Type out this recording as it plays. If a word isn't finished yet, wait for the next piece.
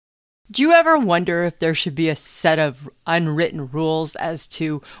Do you ever wonder if there should be a set of unwritten rules as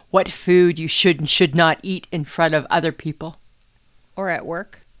to what food you should and should not eat in front of other people? Or at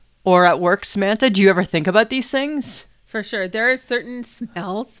work? Or at work, Samantha? Do you ever think about these things? For sure. There are certain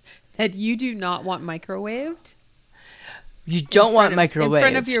smells that you do not want microwaved. You don't want microwaved. In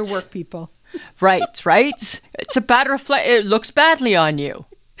front of your work people. Right. It's a bad it looks badly on you.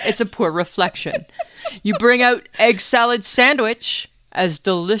 It's a poor reflection. You bring out egg salad sandwich, as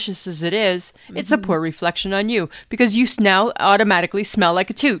delicious as it is, it's a poor reflection on you because you now automatically smell like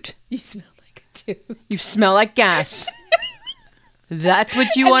a toot. You smell like a toot. You smell like gas. That's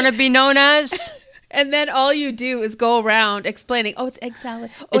what you want to be known as? And then all you do is go around explaining, oh, it's egg salad.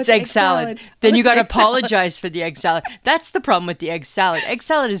 Oh, it's egg salad. Then you got to apologize for the egg salad. That's the problem with the egg salad. Egg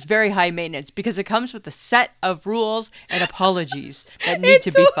salad is very high maintenance because it comes with a set of rules and apologies that need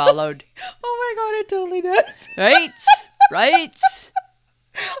to be followed. Oh my God, it totally does. Right?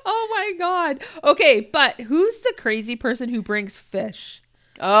 Oh my God. Okay, but who's the crazy person who brings fish?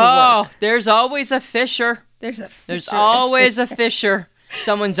 Oh, there's always a fisher. There's always a fisher.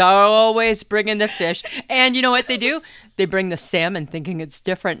 Someone's always bringing the fish. And you know what they do? They bring the salmon thinking it's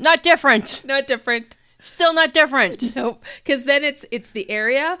different. Not different. Not different. Still not different. Nope. Because then it's the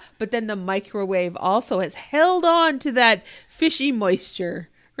area, but then the microwave also has held on to that fishy moisture.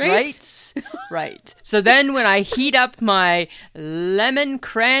 Right. So then when I heat up my lemon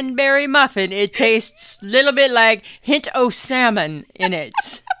cranberry muffin, it tastes a little bit like hint o' salmon in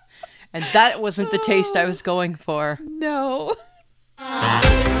it. And that wasn't the taste I was going for. No.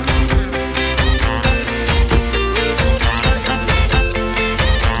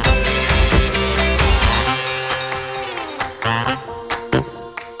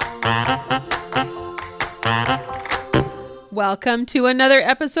 Welcome to another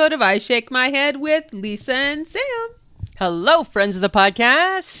episode of I Shake My Head with Lisa and Sam. Hello, friends of the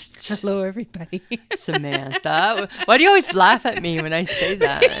podcast. Hello, everybody. Samantha. Why do you always laugh at me when I say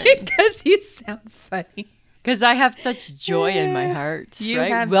that? Because you sound funny. Because I have such joy in my heart, you right?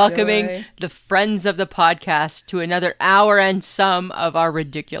 Have welcoming joy. The friends of the podcast to another hour and some of our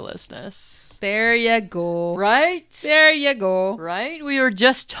ridiculousness. There you go. Right? There you go. Right? We were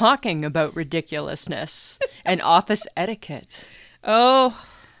just talking about ridiculousness and office etiquette. Oh.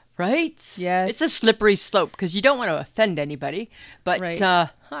 Right? Yes. It's a slippery slope because you don't want to offend anybody. But,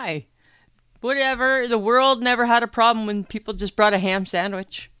 hi. Whatever. The world never had a problem when people just brought a ham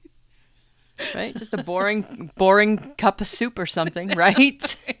sandwich. Right? Just a boring cup of soup or something,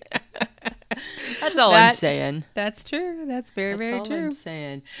 right? That's all I'm saying. That's true. That's very true. That's all I'm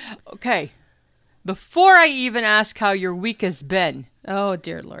saying. Okay. Before I even ask how your week has been. Oh,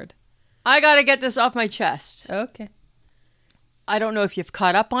 dear Lord. I got to get this off my chest. Okay. I don't know if you've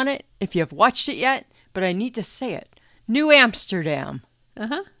caught up on it, if you've watched it yet, but I need to say it. New Amsterdam.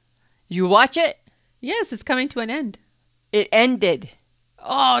 Uh-huh. Did you watch it? Yes, it's coming to an end. It ended.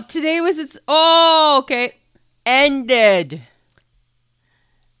 Oh, today was its... Oh, okay. Ended.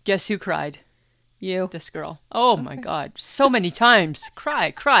 Guess who cried? You. This girl. Oh, okay. My God. So many times.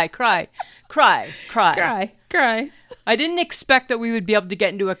 Cry. I didn't expect that we would be able to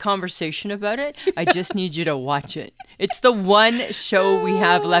get into a conversation about it. I just need you to watch it. It's the one show we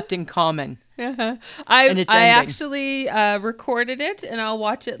have left in common. Uh-huh. I actually recorded it, and I'll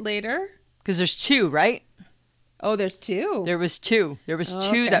watch it later. Because there's two, right? Oh, there's two. There was two.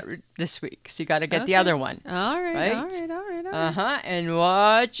 Two that this week. So you got to get the other one. All right. And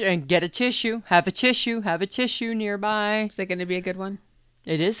watch and get a tissue. Have a tissue nearby. Is it going to be a good one?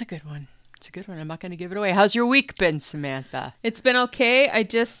 It is a good one. It's a good one. I'm not going to give it away. How's your week been, Samantha? It's been okay. I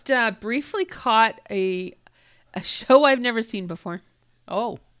just briefly caught a show I've never seen before.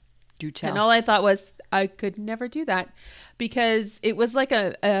 Oh, do tell. And all I thought was I could never do that because it was like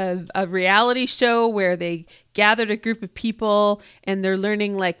a reality show where they gathered a group of people and they're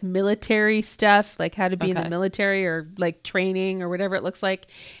learning like military stuff, like how to be in the military or like training or whatever it looks like.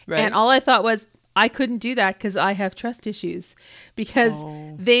 Right. And all I thought was I couldn't do that because I have trust issues because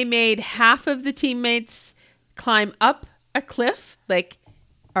they made half of the teammates climb up a cliff, like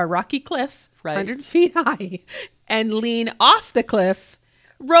a rocky cliff, 100 feet high, and lean off the cliff,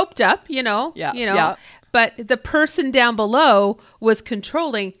 roped up, but the person down below was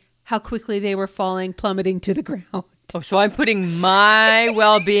controlling how quickly they were falling, plummeting to the ground. Oh, so I'm putting my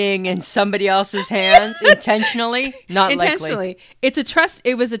well-being in somebody else's hands intentionally? Not intentionally. Likely.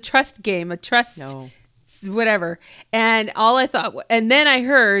 It was a trust game, whatever. And all I thought, and then I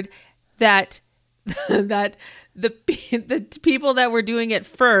heard that the people that were doing it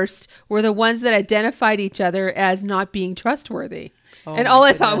first were the ones that identified each other as not being trustworthy. Oh, and all my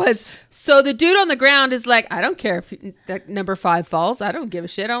I thought was, goodness. so the dude on the ground is like, I don't care if that number 5 falls. I don't give a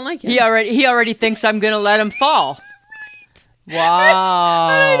shit. I don't like him. He already thinks I'm going to let him fall. Wow.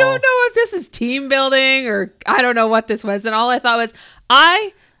 And I don't know if this is team building or I don't know what this was. And all I thought was,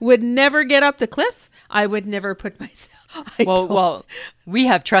 I would never get up the cliff. I would never put myself. Well, we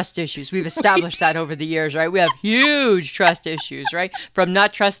have trust issues. We've established that over the years, right? We have huge trust issues, right? From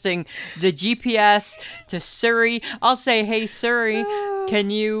not trusting the GPS to Siri. I'll say, hey, Siri, can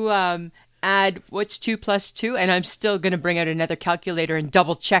you add what's 2 plus 2? And I'm still going to bring out another calculator and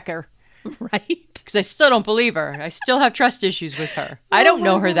double check her. Right? Because I still don't believe her. I still have trust issues with her. I don't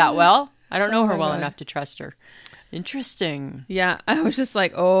know her that well. I don't know her well enough to trust her. Interesting. Yeah, I was just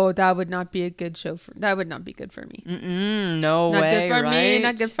like, oh, that would not be a good show. That would not be good for me. No not way, good for right? me.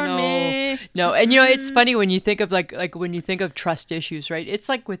 Not good for me. No, and you know, it's funny when you think of like when you think of trust issues, right? It's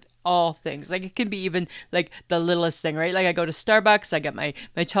like with all things. Like it can be even like the littlest thing, right? Like I go to Starbucks, I get my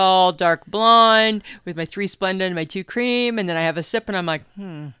tall, dark blonde with my 3 Splenda and my 2 cream, and then I have a sip and I'm like,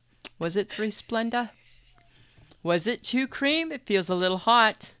 was it 3 Splenda? Was it 2 cream? It feels a little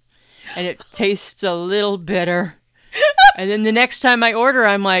hot. And it tastes a little bitter. And then the next time I order,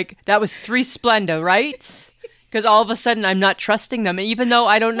 I'm like, that was 3 Splenda, right? Because all of a sudden I'm not trusting them, even though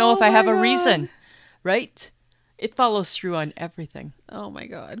I don't know if I have a reason, right? It follows through on everything. Oh my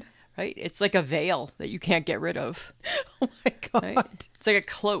God. Right? It's like a veil that you can't get rid of. Oh my God. Right? It's like a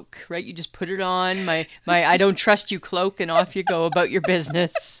cloak, right? You just put it on, my I don't trust you cloak, and off you go about your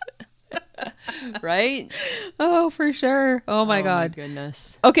business. Right? Oh, for sure. Oh my God. My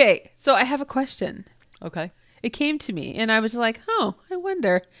goodness. Okay, so I have a question. Okay. It came to me and I was like, oh, I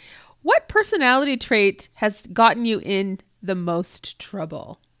wonder what personality trait has gotten you in the most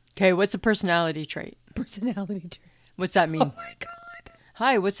trouble? Okay, what's a personality trait? Personality trait. What's that mean? Oh my God.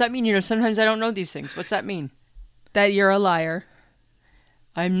 Hi, what's that mean? You know, sometimes I don't know these things. What's that mean? That you're a liar.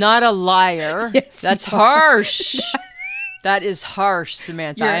 I'm not a liar. Yes, that's harsh. That is harsh,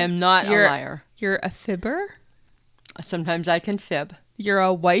 Samantha. I am not a liar. You're a fibber? Sometimes I can fib. You're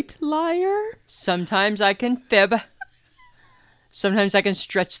a white liar? Sometimes I can fib. Sometimes I can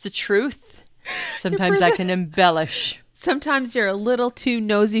stretch the truth. Sometimes I can embellish. Sometimes you're a little too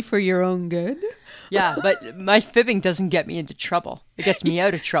nosy for your own good. Yeah, but my fibbing doesn't get me into trouble. It gets me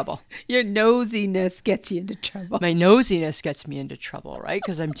out of trouble. Your nosiness gets you into trouble. My nosiness gets me into trouble, right?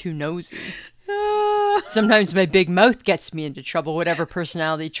 Because I'm too nosy. Sometimes my big mouth gets me into trouble, whatever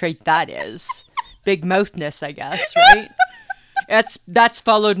personality trait that is. Big mouthness, I guess, right? That's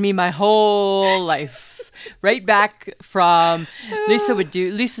followed me my whole life. Right back from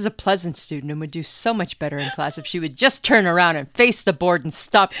Lisa's a pleasant student and would do so much better in class if she would just turn around and face the board and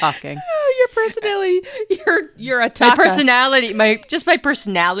stop talking. Your personality, you're a taka. My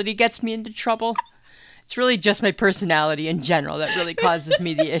personality gets me into trouble. It's really just my personality in general that really causes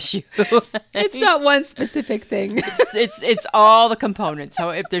me the issue. It's not one specific thing. It's all the components.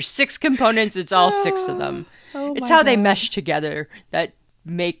 So if there's 6 components, it's all 6 of them. It's how they mesh together that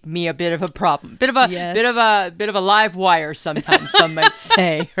make me a bit of a problem. Bit of a live wire sometimes, some might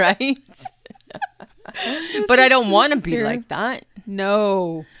say, right? But I don't want to be like that.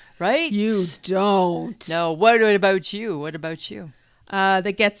 No. Right? You don't. No. What about you? What about you?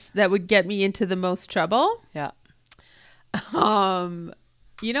 That would get me into the most trouble. Yeah.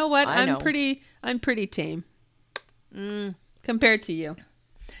 You know what? I'm pretty tame. Compared to you.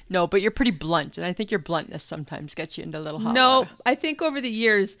 No, but you're pretty blunt, and I think your bluntness sometimes gets you into a little hot No, water. I think over the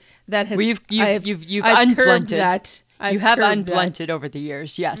years that has you've I've unblunted that. You have unblunted over the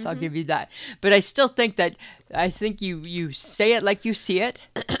years. Yes, I'll give you that. But I still think you say it like you see it.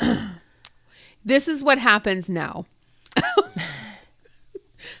 This is what happens now.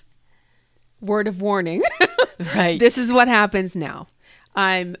 Word of warning. Right. This is what happens now.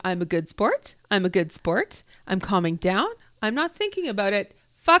 I'm a good sport. I'm calming down. I'm not thinking about it.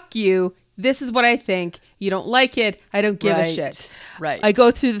 Fuck you. This is what I think. You don't like it. I don't give a shit. Right. I go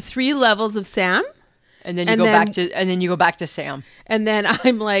through the 3 levels of Sam. And then you go back to Sam. And then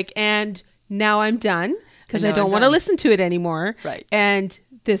I'm like, and now I'm done because I don't want to listen to it anymore. Right. And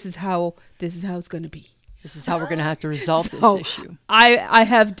this is how it's going to be. This is how we're going to have to resolve this issue. I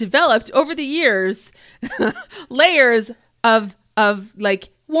have developed over the years layers of like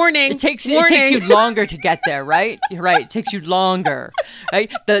warning. It takes you longer to get there, right? You're right. It takes you longer,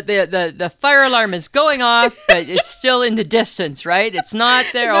 right? The fire alarm is going off, but it's still in the distance, right? It's not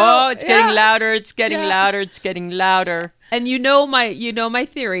there. No, it's getting louder. It's getting louder. It's getting louder. And you know my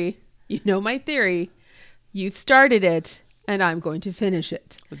theory. You've started it, and I'm going to finish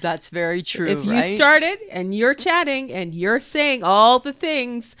it. That's very true. If you start it and you're chatting and you're saying all the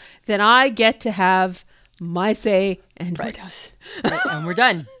things, then I get to have my say, and Right. we're done. Right, and we're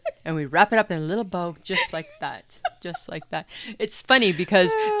done. And we wrap it up in a little bow, just like that. Just like that. It's funny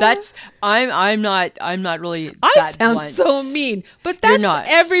because I'm not really I that sound blunt. so mean, but You're that's not.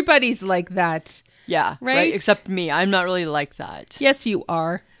 everybody's like that. Yeah, Right? Except me. I'm not really like that. Yes, you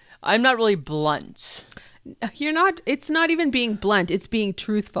are. I'm not really blunt. You're not. It's not even being blunt. It's being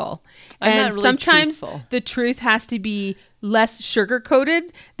truthful. I'm and not really sometimes truthful. the truth has to be less sugar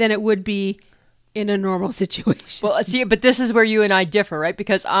coated than it would be in a normal situation. Well, see, but this is where you and I differ, right?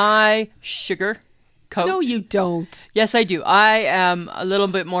 Because I sugar coat. No, you don't. Yes, I do. I am a little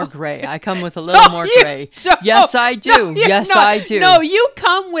bit more gray. I come with a little more you gray. don't. Yes, I do. No, you're Yes, not. I do. No, you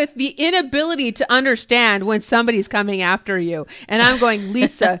come with the inability to understand when somebody's coming after you. And I'm going,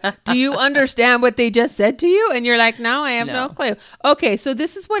 Lisa, do you understand what they just said to you? And you're like, no, I have no No. clue. Okay, so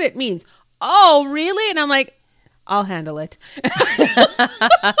this is what it means. Oh, really? And I'm like, I'll handle it.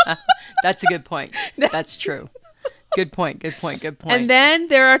 That's a good point. That's true. Good point. Good point. Good point. And then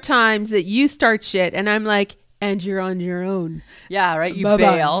there are times that you start shit, and I'm like, and you're on your own. yeah, right. You Bye-bye.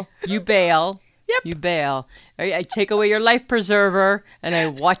 bail. You bail. Yep. You bail. I take away your life preserver and I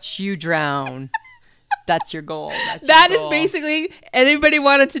watch you drown. That's your goal. That your is goal. basically, anybody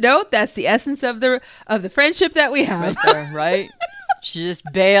wanted to know, that's the essence of the friendship that we have. right there, right? She just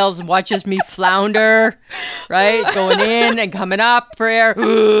bails and watches me flounder, right? Going in and coming up for air.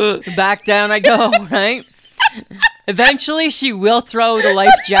 Back down I go, right? Eventually she will throw the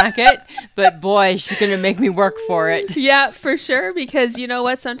life jacket, but boy, she's going to make me work for it. Yeah, for sure. Because you know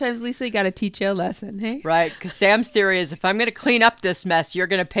what? Sometimes, Lisa, you got to teach you a lesson, hey? Right? Because Sam's theory is if I'm going to clean up this mess, you're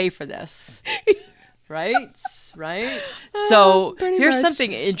going to pay for this. Right? Right? So pretty here's much.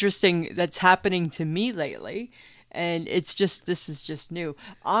 something interesting that's happening to me lately. And this is just new.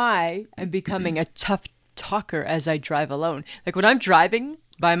 I am becoming a tough talker as I drive alone. Like when I'm driving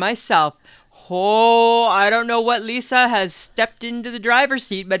by myself, I don't know what Lisa has stepped into the driver's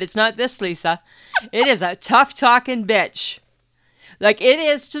seat, but it's not this Lisa. It is a tough talking bitch. Like it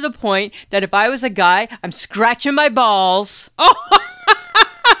is to the point that if I was a guy, I'm scratching my balls.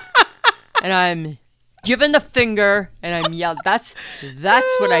 And I'm giving the finger and I'm yelling. That's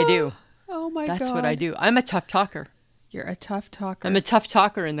what I do. Oh my God. That's what I do. I'm a tough talker. You're a tough talker. I'm a tough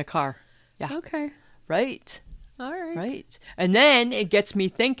talker in the car. Yeah. Okay. Right. All right. Right. And then it gets me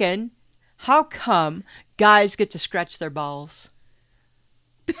thinking, how come guys get to scratch their balls?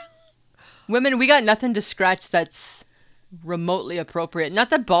 Women, we got nothing to scratch that's remotely appropriate. Not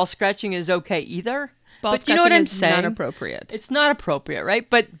that ball scratching is okay either. Ball but you know what scratching I'm is saying? not appropriate. It's not appropriate, right?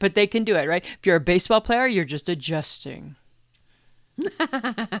 But they can do it, right? If you're a baseball player, you're just adjusting.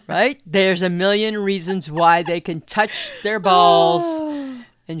 Right? There's a million reasons why they can touch their balls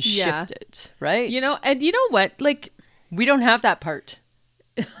and shift Yeah. it, right? You know, and you know what? Like, we don't have that part.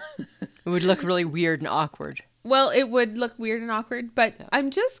 It would look really weird and awkward. well, it would look weird and awkward, but I'm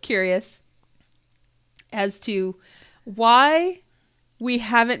just curious as to why we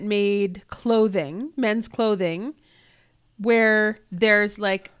haven't made clothing, men's clothing, where there's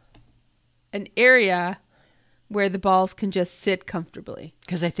like an area where the balls can just sit comfortably.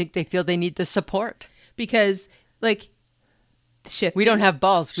 Because I think they feel they need the support. Because, like, shifting. We don't have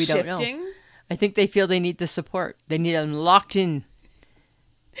balls. We don't shifting, know. I think they feel they need the support. They need them locked in.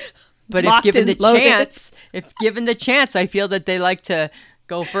 But Locked if given and the loaded. chance, I feel that they like to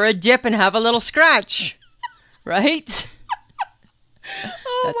go for a dip and have a little scratch. Right?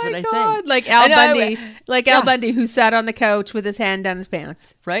 Oh That's my what I God. think. Like Al And Bundy. Al yeah. Bundy, who sat on the couch with his hand down his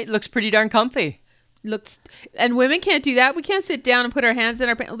pants. Right? Looks pretty darn comfy. Looks, and women can't do that. We can't sit down and put our hands in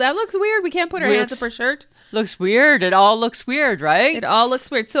our pants. That looks weird. We can't put our hands up our shirt. Looks weird. It all looks weird, right? It all looks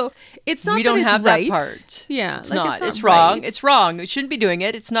weird. So it's not. We that don't it's have right. that part. Yeah, It's like, not. It's wrong. right. It's wrong. We shouldn't be doing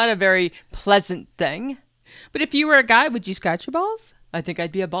it. It's not a very pleasant thing. But if you were a guy, would you scratch your balls? I think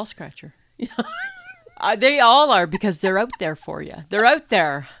I'd be a ball scratcher. They all are because they're out there for you. They're out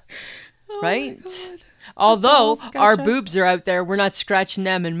there, right? Although ball our scratcher. boobs are out there, we're not scratching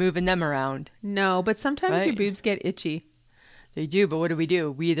them and moving them around. No, but sometimes your Right. boobs get itchy. They do, but what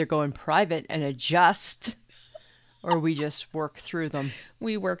do? We either go in private and adjust, or we just work through them,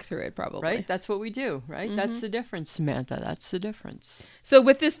 We work through it probably. right? That's what we do, right? Mm-hmm. That's the difference, Samantha. That's the difference. So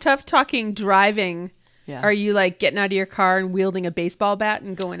with this tough talking driving, Yeah. are you like getting out of your car and wielding a baseball bat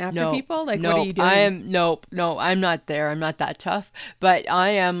and going after people? Like, what are you doing? No, I'm not there. I'm not that tough. But I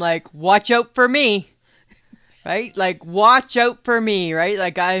am like, watch out for me. Right? Like, watch out for me, right?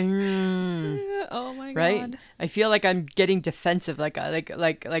 Like Oh my right? God. I feel like I'm getting defensive, like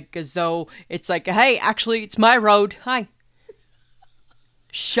as though it's like, hey, actually, it's my road. Hi.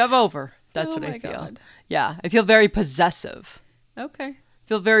 Shove over. That's Oh what I my feel. God. Yeah, I feel very possessive. Okay.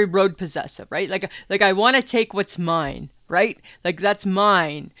 feel very road possessive, right? Like I want to take what's mine, right? Like that's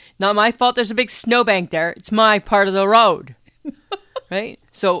mine. Not my fault there's a big snowbank there. It's my part of the road. Right?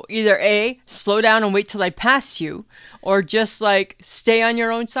 So either A, slow down and wait till I pass you, or just like stay on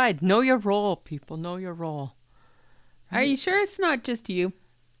your own side. Know your role, people. Know your role. Right? Are you sure it's not just you?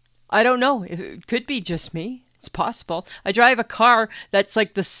 I don't know. It could be just me. It's possible. I drive a car that's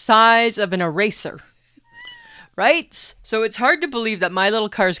like the size of an eraser. Right? So it's hard to believe that my little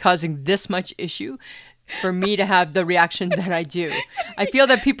car is causing this much issue for me to have the reaction that I do. I feel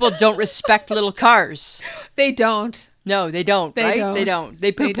that people don't respect little cars. They don't. No, they don't, right? Don't. They don't.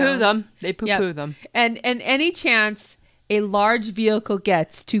 They poo-poo them. They poo-poo them. And any chance a large vehicle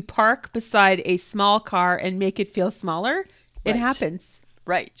gets to park beside a small car and make it feel smaller, it happens.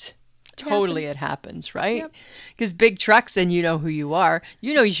 Right. Totally it happens, right? Because big trucks, and you know who you are,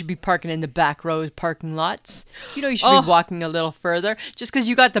 you should be parking in the back row parking lots. You should be walking a little further. Just because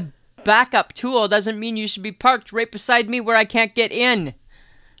you got the backup tool doesn't mean you should be parked right beside me where I can't get in.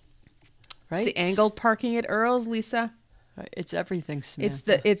 Right? It's the angled parking at Earl's, Lisa. It's everything,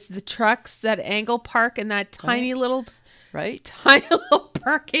 Samantha. It's the trucks that angle park in that tiny little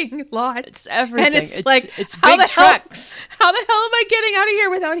parking lot. It's everything. And it's like it's big trucks. How the hell am I getting out of here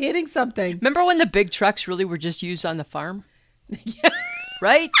without hitting something? Remember when the big trucks really were just used on the farm? Yeah.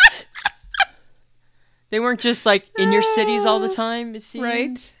 Right? They weren't just like in your cities all the time, it seemed.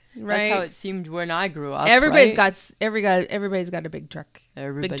 Right. That's how it seemed when I grew up. Everybody's got a big truck.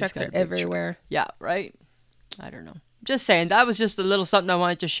 Everybody's big trucks got a are big everywhere. Truck. Yeah, right. I don't know. Just saying, that was just a little something I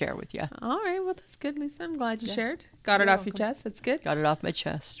wanted to share with you. All right, well that's good, Lisa. I'm glad you shared. Got it off your chest. That's good. Got it off my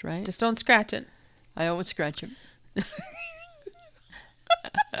chest, right? Just don't scratch it. I won't scratch it.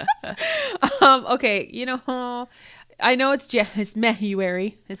 Okay, I know it's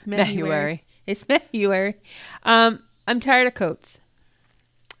Mehuary. It's Mehuary. It's Mehuary. I'm tired of coats.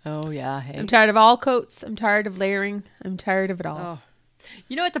 Oh, yeah. Hey. I'm tired of all coats. I'm tired of layering. I'm tired of it all. Oh.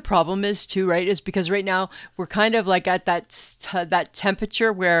 You know what the problem is, too, right? Is because right now we're kind of like at that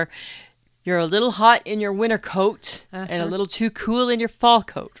temperature where you're a little hot in your winter coat and a little too cool in your fall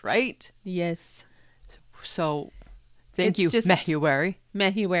coat, right? Yes. So, thank you, Mehuary.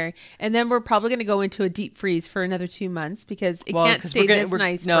 Mehuary. And then we're probably going to go into a deep freeze for another 2 months because it can't stay this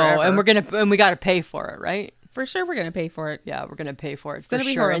nice forever. And we got to pay for it, right? For sure, we're going to pay for it. Yeah, we're going to pay for it. It's going to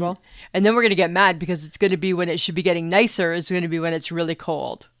be horrible. And then we're going to get mad because it's going to be when it should be getting nicer. It's going to be when it's really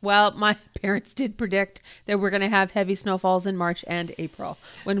cold. Well, my parents did predict that we're going to have heavy snowfalls in March and April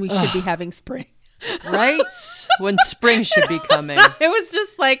when we should be having spring. Right? When spring should be coming. It was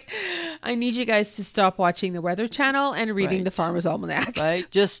just like, I need you guys to stop watching the Weather Channel and reading the Farmer's Almanac.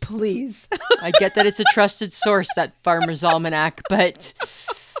 Right? Just please. I get that it's a trusted source, that Farmer's Almanac, but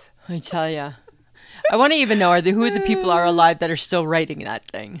I tell you. I want to even know who the people are alive that are still writing that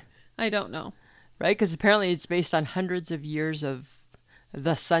thing. I don't know. Right? Because apparently it's based on hundreds of years of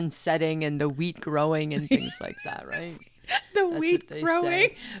the sun setting and the wheat growing and things like that, right? The wheat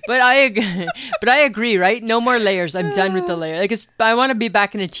growing. But I agree, right? No more layers. I'm done with the layer. I want to be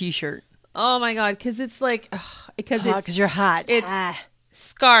back in a t-shirt. Oh my God. Because it's like, because you're hot. It's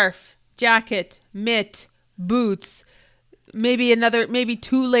scarf, jacket, mitt, boots, maybe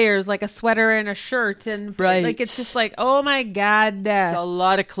 2 layers, like a sweater and a shirt, and like it's just like, oh my God, it's a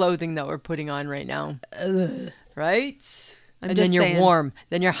lot of clothing that we're putting on right now. Ugh. Right? And then you're warm,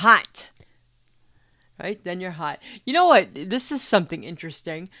 then you're hot. Right? Then you're hot. You know what? This is something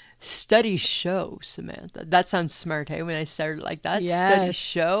interesting. Studies show, Samantha. That sounds smart, hey, when I started like that. Yes.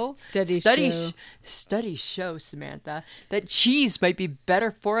 Studies show, Samantha, that cheese might be better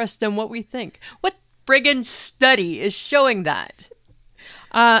for us than what we think. What friggin' study is showing that?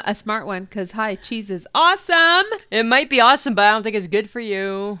 A smart one, because cheese is awesome. It might be awesome, but I don't think it's good for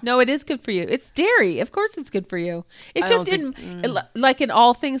you. No, it is good for you. It's dairy. Of course it's good for you. It's just like in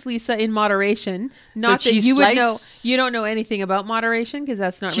all things, Lisa, in moderation. Not that you would know. You don't know anything about moderation because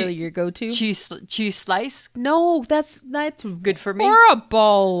that's not really your go-to. Cheese slice? No, that's good for me.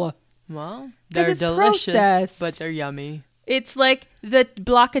 Horrible. Well, they're delicious, but they're yummy. It's like the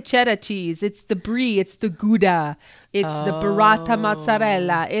block of cheddar cheese. It's the brie. It's the Gouda. It's the burrata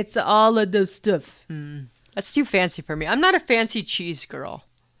mozzarella. It's all of those stuff. That's too fancy for me. I'm not a fancy cheese girl.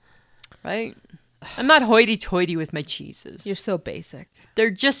 Right? I'm not hoity-toity with my cheeses. You're so basic.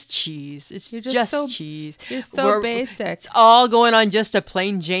 They're just cheese. It's just cheese. You're so basic. It's all going on just a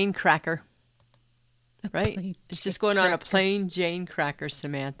plain Jane cracker. right? It's just going on a plain Jane cracker,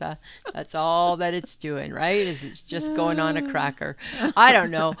 Samantha. That's all that it's doing, right? Is it's just going on a cracker. I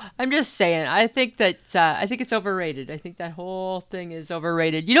don't know. I'm just saying. I think it's overrated. I think that whole thing is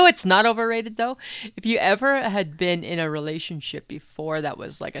overrated. You know what's not overrated though? If you ever had been in a relationship before that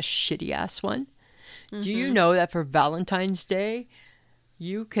was like a shitty ass one, do you know that for Valentine's Day,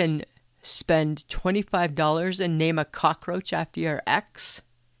 you can spend $25 and name a cockroach after your ex?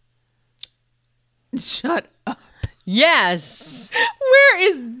 Shut up. Yes.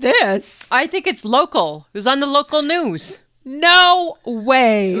 Where is this? I think it's local. It was on the local news. No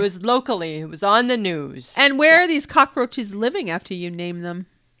way. It was locally. It was on the news. And where are these cockroaches living after you name them?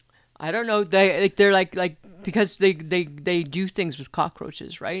 I don't know. They're like because they do things with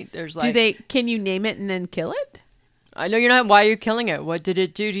cockroaches, right? There's like can you name it and then kill it? I know you're not. Why are you killing it? What did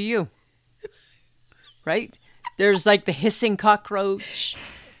it do to you? Right? There's like the hissing cockroach.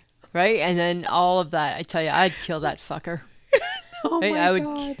 Right? And then all of that. I tell you, I'd kill that fucker. Oh right? my I would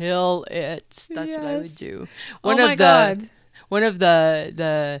God. kill it. That's what I would do. One Oh my God. One of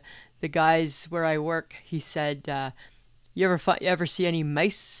the guys where I work, he said, you ever see any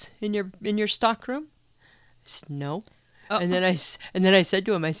mice in your stockroom? I said, no. Oh. And then I said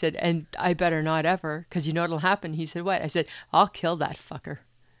to him, I said, and I better not ever, because you know what'll happen. He said, what? I said, I'll kill that fucker.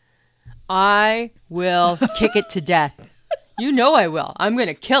 I will kick it to death. You know I will. I'm going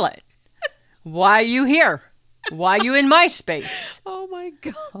to kill it. Why are you here? Why are you in my space? Oh my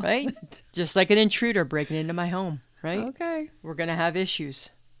God. Right? Just like an intruder breaking into my home, right? Okay. We're going to have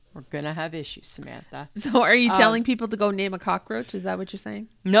issues. We're going to have issues, Samantha. So are you telling people to go name a cockroach? Is that what you're saying?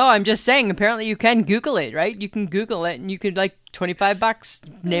 No, I'm just saying, apparently you can Google it, right? You can Google it and you could like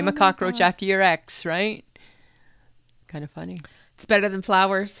 $25, name a cockroach after your ex, right? Kind of funny. It's better than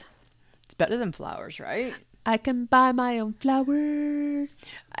flowers. It's better than flowers, right? I can buy my own flowers.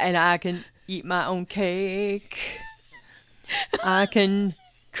 And I can eat my own cake. I can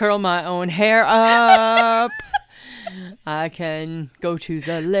curl my own hair up. I can go to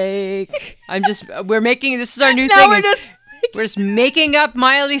the lake. this is our new thing. We're just making up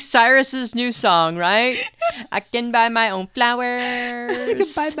Miley Cyrus's new song, right? I can buy my own flowers. I can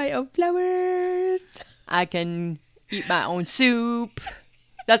buy my own flowers. I can eat my own soup.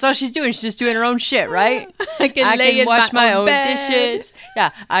 That's all she's doing. She's just doing her own shit, right? I can wash my own bed. dishes. Yeah,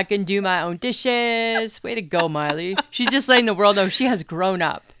 I can do my own dishes. Way to go, Miley. She's just letting the world know she has grown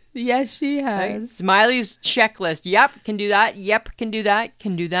up. Yes, she has. Right? It's Miley's checklist. Yep, can do that. Yep, can do that.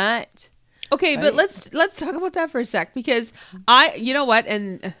 Can do that. Okay, right? But let's talk about that for a sec, because you know what,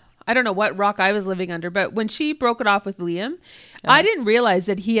 and I don't know what rock I was living under, but when she broke it off with Liam, I didn't realize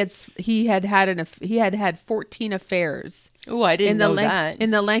that he had had 14 affairs. Oh, I didn't know that. In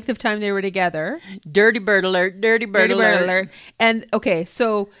the length of time they were together. Dirty bird alert. Dirty bird alert. And okay,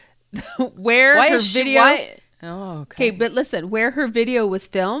 so where her video... Oh, okay. Okay, but listen, where her video was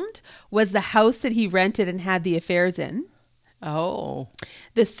filmed was the house that he rented and had the affairs in. Oh.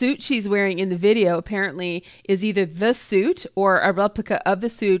 The suit she's wearing in the video apparently is either the suit or a replica of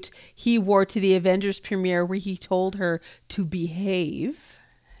the suit he wore to the Avengers premiere where he told her to behave.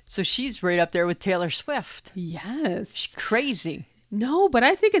 So she's right up there with Taylor Swift. Yes. She's crazy. No, but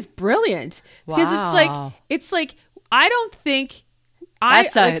I think it's brilliant. Because it's like I don't think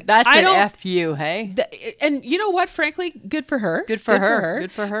that's an FU, hey? And you know what? Frankly, good for her. Good for her.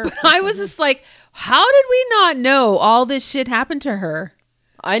 But I was just like, how did we not know all this shit happened to her?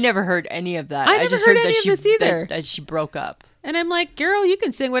 I never heard any of that. I just heard any of this either. That she broke up. And I'm like, girl, you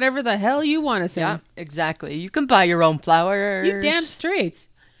can sing whatever the hell you want to sing. Yeah, exactly. You can buy your own flowers. You damn straight.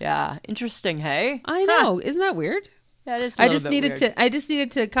 Yeah, interesting, hey? I know. Isn't that weird? Yeah, it is a little bit weird. I just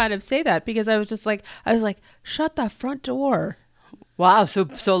needed to kind of say that because I was like, shut the front door. Wow, so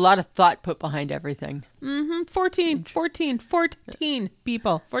a lot of thought put behind everything. 14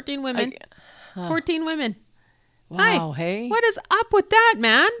 people. 14 women. 14 women. Wow, Hi. hey? What is up with that,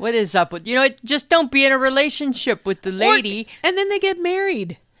 man? What is up with... just don't be in a relationship with the lady. And then they get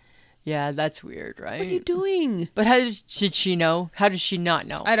married. Yeah, that's weird, right? What are you doing? But how did she know? How did she not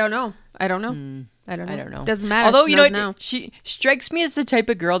know? I don't know. I don't know. Doesn't matter. Although, she strikes me as the type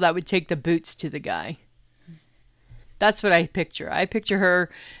of girl that would take the boots to the guy. That's what I picture. I picture her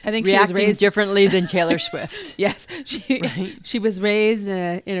reacting differently than Taylor Swift. Yes, she was raised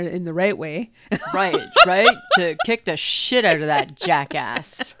in the right way. Right, to kick the shit out of that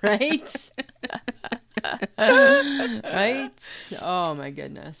jackass, right? Right? Oh my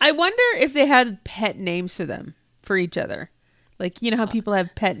goodness. I wonder if they had pet names for each other. Like, you know how people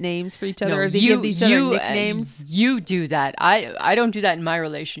have pet names for each other? No, or they give each other nicknames? You do that. I don't do that in my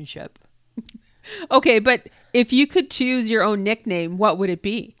relationship. Okay, but if you could choose your own nickname, what would it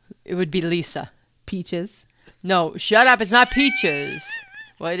be? It would be Lisa. Peaches. No, shut up. It's not Peaches.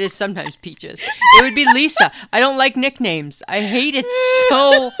 Well, it is sometimes Peaches. It would be Lisa. I don't like nicknames. I hate it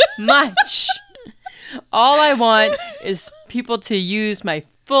so much. All I want is people to use my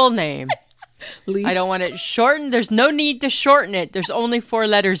full name. Lisa. I don't want it shortened. There's no need to shorten it. There's only 4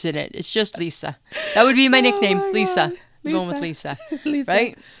 letters in it. It's just Lisa. That would be my nickname, my Lisa. God. I'm going with Lisa. Lisa.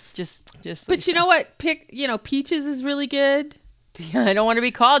 Right? Just But Lisa. you know what? Peaches is really good. I don't want to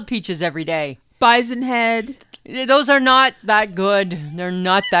be called Peaches every day. Bison Head. Those are not that good. They're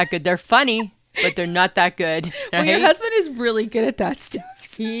not that good. They're funny, but they're not that good. Well, your right? husband is really good at that stuff.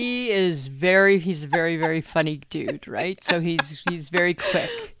 He's a very, very funny dude, right? So he's very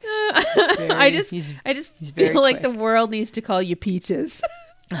quick. I just very feel like quick. the world needs to call you Peaches.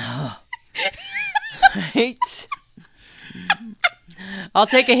 Right? I'll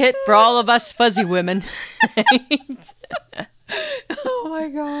take a hit for all of us fuzzy women. Right? Oh my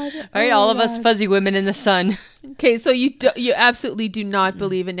God! All right, all of us fuzzy women in the sun. Okay, so you absolutely do not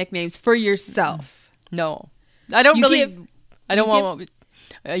believe in nicknames for yourself. No, I don't You really. give- I don't you want.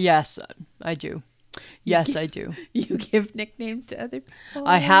 Yes, I do. Yes, I do. You give nicknames to other people.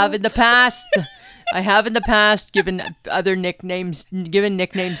 I have in the past. Given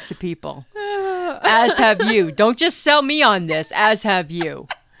nicknames to people. As have you. Don't just sell me on this. As have you.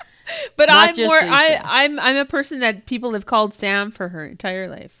 But Not I'm just more. Lisa. I'm a person that people have called Sam for her entire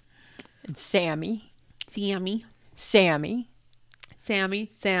life. And Sammy. Sammy, Sammy.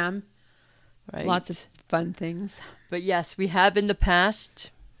 Sam. Right. Lots of fun things. But yes, we have in the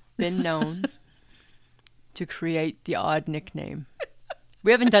past been known to create the odd nickname.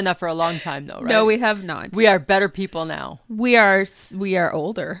 We haven't done that for a long time, though, right? No, we have not. We are better people now. We are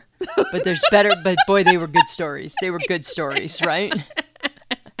older. But there's better. But boy, they were good stories. They were good stories, right?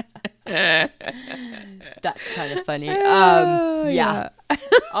 That's kind of funny. Yeah.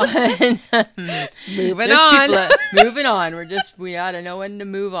 Moving on. Moving on. We ought to know when to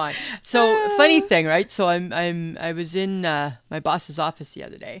move on. So funny thing, right? So I was in my boss's office the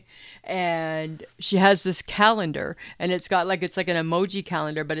other day, and she has this calendar, and it's like an emoji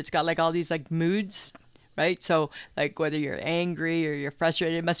calendar, but it's got like all these like moods. Right? So like whether you're angry or you're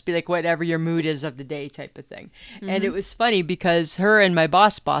frustrated, it must be like whatever your mood is of the day type of thing. Mm-hmm. And it was funny because her and my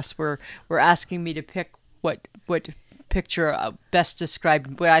boss were asking me to pick what picture best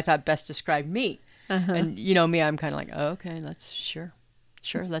described what I thought best described me. Uh-huh. And you know me, I'm kind of like, oh, okay, sure,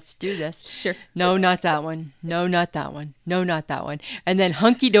 let's do this. Sure. No, not that one. No, not that one. No, not that one. And then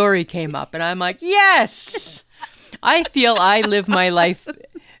hunky dory came up, and I'm like, yes, I feel I live my life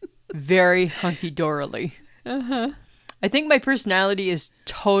very hunky-dorily. Uh-huh. I think my personality is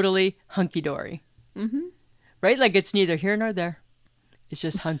totally hunky-dory. Mm-hmm. Right? Like it's neither here nor there. It's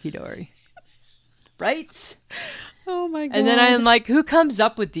just hunky-dory. Right? Oh my God. And then I'm like, who comes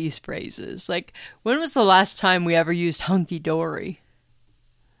up with these phrases? Like, when was the last time we ever used hunky-dory?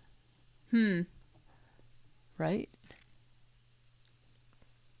 Right?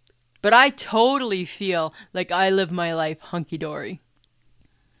 But I totally feel like I live my life hunky-dory.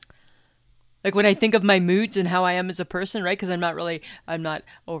 Like when I think of my moods and how I am as a person, right? Because I'm not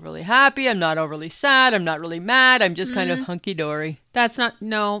overly happy. I'm not overly sad. I'm not really mad. I'm just kind of hunky-dory. That's not,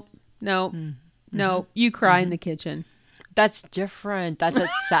 no. You cry in the kitchen. That's different. That's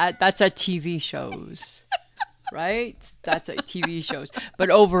at TV shows, right? That's at TV shows.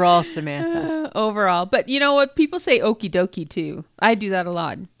 But overall, Samantha. Overall. But you know what? People say okie dokie too. I do that a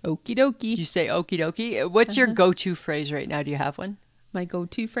lot. Okie dokie. You say okie dokie. What's your go-to phrase right now? Do you have one? My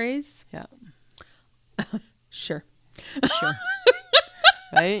go-to phrase? Yeah. Sure.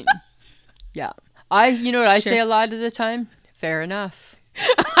 Right? Yeah. You know what I say a lot of the time? Fair enough.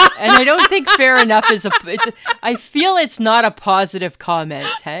 And I don't think fair enough is I feel it's not a positive comment,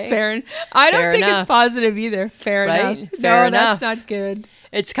 hey? I don't think it's positive either. Fair right? enough. Fair enough. That's not good.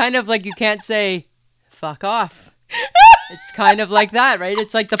 It's kind of like you can't say fuck off. It's kind of like that, right?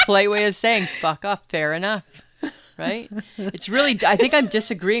 It's like the polite way of saying fuck off, fair enough. Right? It's really, I think I'm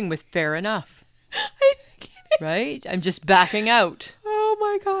disagreeing with fair enough. Right? I'm just backing out. Oh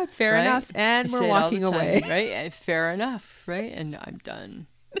my God. Fair right? enough. And we're walking away. Right? And fair enough. Right? And I'm done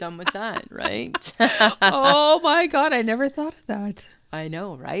with that. Right? Oh my God. I never thought of that. I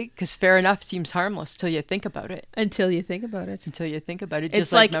know, right? Because fair enough seems harmless till you think about it. Until you think about it. It's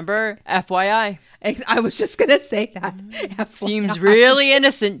just like, remember, FYI. I was just going to say that. FYI. Seems really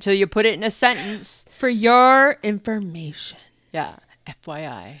innocent till you put it in a sentence. For your information. Yeah.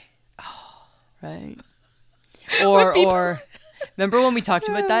 FYI. Oh, right. Or remember when we talked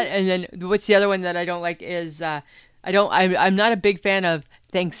about that? And then what's the other one that I don't like is I'm not a big fan of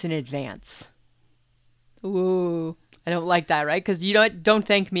thanks in advance. Ooh. I don't like that, right? Because you don't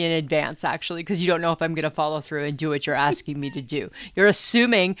thank me in advance, actually, because you don't know if I'm going to follow through and do what you're asking me to do. You're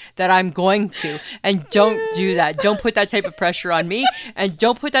assuming that I'm going to, and don't do that. Don't put that type of pressure on me, and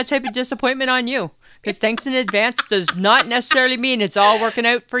don't put that type of disappointment on you. Because thanks in advance does not necessarily mean it's all working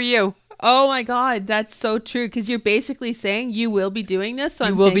out for you. Oh my God, that's so true. Because you're basically saying you will be doing this, so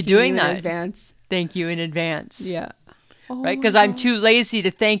you will be doing that in advance. Thank you in advance. Yeah. Oh, right? Because I'm too lazy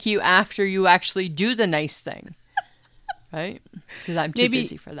to thank you after you actually do the nice thing. Right? Because I'm too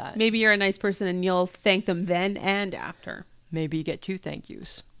busy for that. Maybe you're a nice person and you'll thank them then and after. Maybe you get 2 thank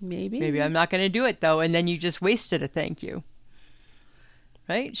yous. Maybe I'm not going to do it, though, and then you just wasted a thank you.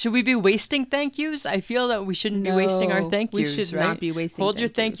 Right? Should we be wasting thank yous? I feel that we shouldn't be wasting our thank yous. We should right? not be wasting Hold your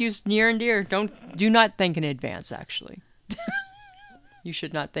thank yous near and dear. Do not thank in advance, actually. You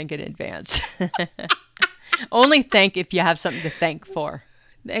should not thank in advance. Only thank if you have something to thank for.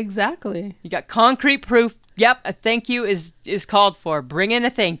 Exactly. You got concrete proof. Yep, a thank you is called for. Bring in a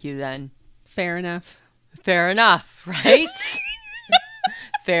thank you then. Fair enough. Fair enough, right?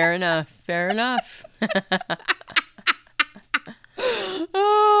 Fair enough. Fair enough.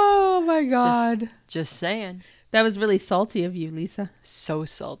 Oh my God. Just saying. That was really salty of you, Lisa. So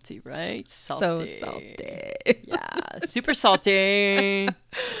salty, right? So salty. Yeah, super salty.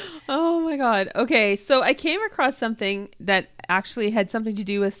 Oh my God. Okay, so I came across something that actually had something to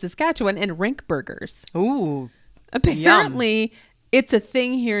do with Saskatchewan and rink burgers. Ooh. Apparently, it's a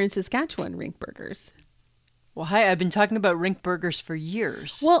thing here in Saskatchewan, rink burgers. Well, hi, I've been talking about rink burgers for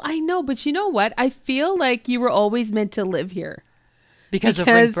years. Well, I know, but you know what? I feel like you were always meant to live here. Because of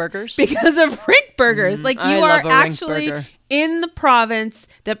rink burgers? Because of rink burgers. Like you are actually in the province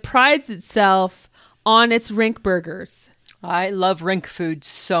that prides itself on its rink burgers. I love rink food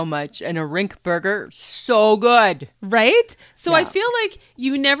so much. And a rink burger, so good. Right? So I feel like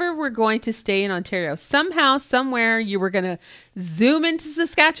you never were going to stay in Ontario. Somehow, somewhere, you were going to zoom into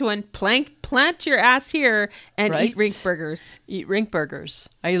Saskatchewan, plant your ass here, and eat rink burgers. Eat rink burgers.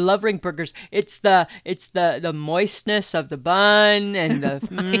 I love rink burgers. It's the moistness of the bun and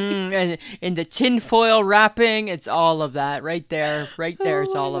the and the tinfoil wrapping. It's all of that right there. Right there.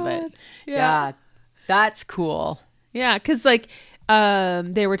 It's all of it. Yeah. That's cool. Yeah, because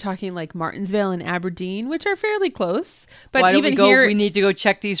they were talking like Martinsville and Aberdeen, which are fairly close. But why don't even we go? Here, we need to go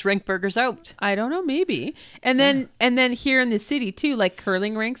check these rink burgers out. I don't know, maybe. And then here in the city too, like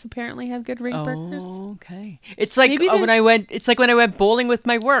curling rinks apparently have good rink burgers. Okay, it's like when I went. It's like when I went bowling with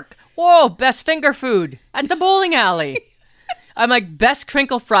my work. Whoa, best finger food at the bowling alley. I'm like, best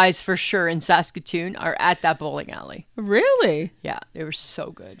crinkle fries for sure in Saskatoon are at that bowling alley. Really? Yeah, they were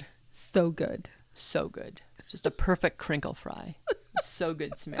so good. So good. So good. Just a perfect crinkle fry. So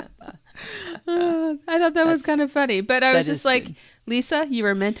good, Samantha. I thought that was kind of funny. But I was just like, good. Lisa, you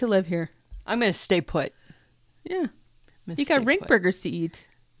were meant to live here. I'm going to stay put. Yeah. You got rink burgers to eat.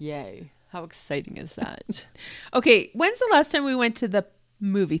 Yay. How exciting is that? Okay. When's the last time we went to the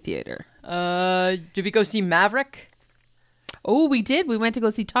movie theater? Did we go see Maverick? Oh, we did. We went to go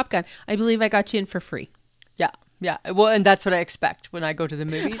see Top Gun. I believe I got you in for free. Yeah. Yeah. Well, and that's what I expect when I go to the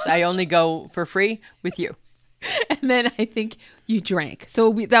movies. I only go for free with you. And then I think you drank.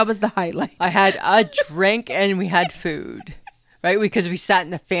 So that was the highlight. I had a drink and we had food, right? Because we sat in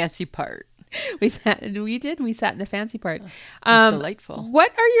the fancy part. We sat in the fancy part. It was delightful.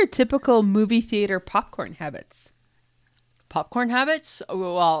 What are your typical movie theater popcorn habits? Popcorn habits?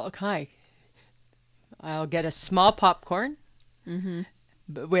 Oh, well, okay. I'll get a small popcorn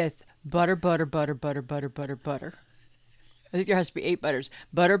with butter. I think there has to be 8 butters.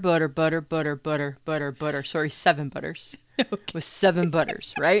 Butter. Sorry, 7 butters. Okay. With 7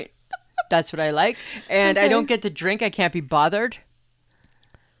 butters, right? That's what I like. And I don't get to drink. I can't be bothered.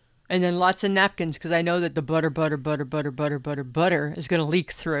 And then lots of napkins because I know that the butter is going to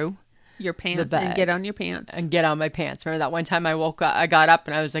leak through your pants and get on your pants. And get on my pants. Remember that one time I got up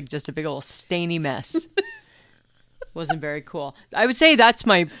and I was like just a big old stainy mess. Wasn't very cool. I would say that's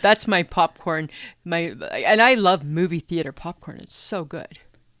my popcorn. And I love movie theater popcorn. It's so good.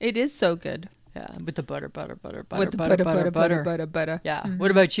 It is so good. Yeah, with the butter. With the butter. Yeah. Mm-hmm.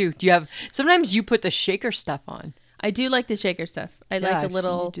 What about you? Do you have? Sometimes you put the shaker stuff on. I do like the shaker stuff. I like a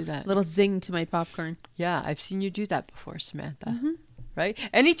little zing to my popcorn. Yeah, I've seen you do that before, Samantha. Mm-hmm. Right?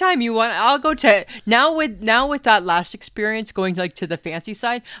 Anytime you want, I'll go to now with that last experience going to the fancy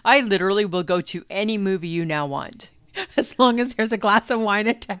side. I literally will go to any movie you now want. As long as there's a glass of wine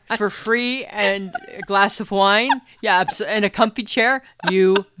attached. For free and a glass of wine. Yeah, and a comfy chair.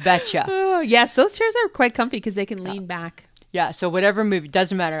 You betcha. Oh, yes, those chairs are quite comfy because they can lean back. Yeah, so whatever movie,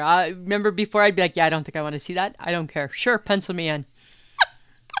 doesn't matter. I remember before I'd be like, yeah, I don't think I want to see that. I don't care. Sure, pencil me in.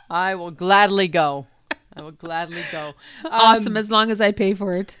 I will gladly go. I will gladly go. Awesome, as long as I pay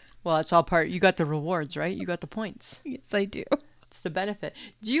for it. Well, it's all part. You got the rewards, right? You got the points. Yes, I do. It's the benefit.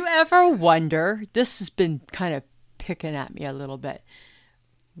 Do you ever wonder? This has been kind of picking at me a little bit.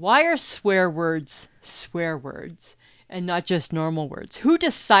 Why are swear words and not just normal words? Who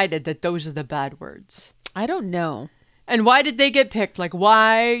decided that those are the bad words? I don't know. And why did they get picked? Like,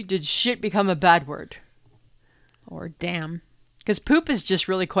 why did shit become a bad word? Or damn. Because poop is just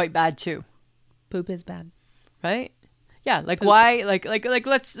really quite bad too. Poop is bad. Right? Yeah, like Poop. why,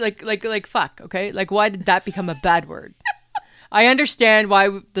 let's, fuck, okay? Like, why did that become a bad word? I understand why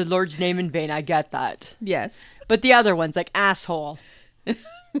the Lord's name in vain. I get that. Yes. But the other ones, like asshole.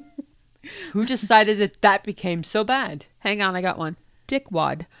 Who decided that that became so bad? Hang on, I got one.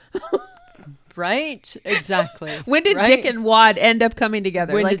 Dickwad. Right? Exactly. When did right? Dick and Wad end up coming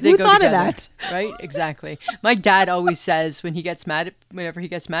together? When like, did they who go thought together? of that? Right? Exactly. My dad always says whenever he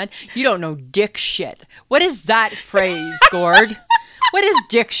gets mad, you don't know dick shit. What is that phrase, Gord? What is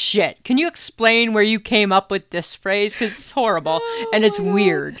dick shit? Can you explain where you came up with this phrase? Because it's horrible and it's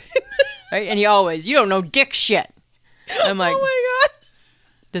weird. Right? And you don't know dick shit. I'm like, Oh my God.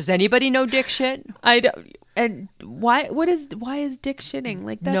 does anybody know dick shit? I don't. And why is Dick shitting?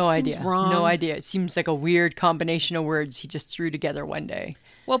 Like, that No seems idea. wrong. No idea. It seems like a weird combination of words he just threw together one day.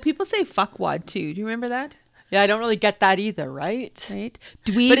 Well, people say fuckwad too. Do you remember that? Yeah, I don't really get that either, right? Right?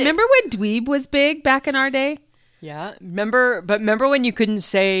 Dweeb. Remember when dweeb was big back in our day? Yeah. Remember when you couldn't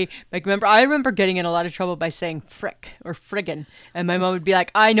say, like, I remember getting in a lot of trouble by saying frick or friggin'. And my mom would be like,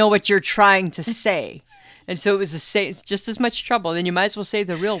 I know what you're trying to say. And so it's just as much trouble. Then you might as well say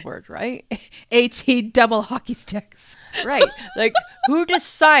the real word, right? HE double hockey sticks. Right. Like, who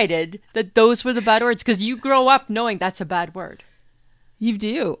decided that those were the bad words? Because you grow up knowing that's a bad word. You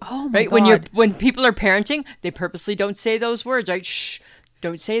do. Oh my Right? God. When people are parenting, they purposely don't say those words, right? Shh,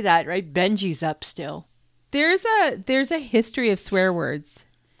 don't say that, right? Benji's up still. There's a history of swear words.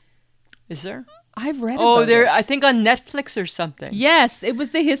 Is there? I've read Oh, about there. it. I think on Netflix or something. Yes, it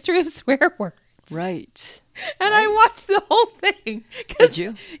was the history of swear words. Right. And I watched the whole thing. Did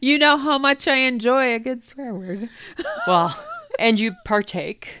you? You know how much I enjoy a good swear word. Well, and you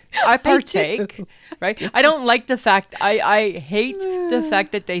partake. I partake. do. Right? I don't like the fact, I hate the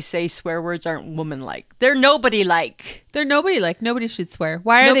fact that they say swear words aren't woman-like. They're nobody-like. They're nobody-like. Nobody should swear.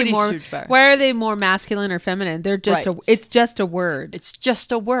 Why are Nobody they more? should swear. Why are they more masculine or feminine? They're just Right. it's just a word. It's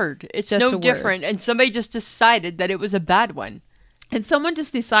just a word. It's Just a no word. different. And somebody just decided that it was a bad one. And someone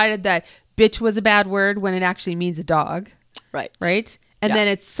just decided that bitch was a bad word when it actually means a dog, Right. right? And Yeah. then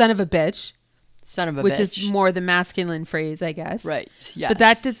it's son of a bitch, Son of a which bitch. is more the masculine phrase, I guess. Right. Yeah. But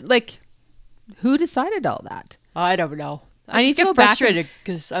that just like, who decided all that? I don't know. I need just to get go back frustrated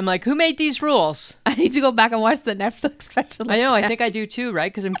because I'm like, who made these rules? I need to go back and watch the Netflix special. I know. I think I do too, right?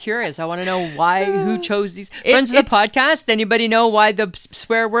 Because I'm curious. I want to know who chose these. Friends of the it's- podcast, anybody know why the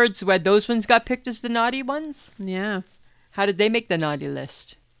swear words, why those ones got picked as the naughty ones? Yeah. How did they make the naughty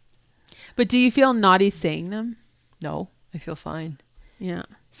list? But do you feel naughty saying them? No, I feel fine. Yeah.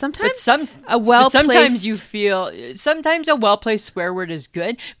 Sometimes Sometimes you feel, sometimes a well-placed swear word is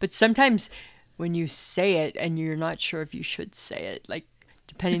good, but sometimes when you say it and you're not sure if you should say it, like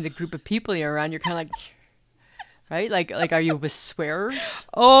depending the group of people you're around, you're kind of like, right? Like, are you with swearers?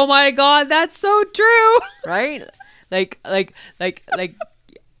 Oh my God, that's so true. Right? Like,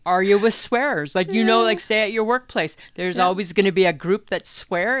 are you with swearers? Like, like say at your workplace, there's always going to be a group that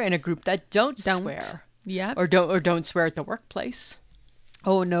swear and a group that don't swear. Yeah. Or don't swear at the workplace.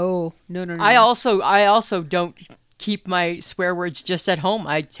 Oh no. I also don't keep my swear words just at home.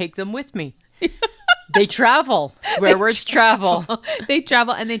 I take them with me. They travel. Swear words travel. They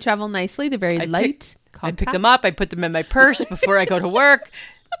travel, and they travel nicely. They're very light. I pick them up. I put them in my purse before I go to work.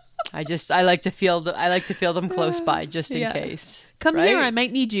 I like to feel them close by just in case. Come right? here, I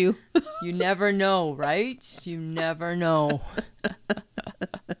might need you. You never know, right? You never know.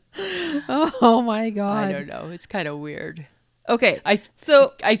 Oh my God. I don't know. It's kind of weird. Okay. I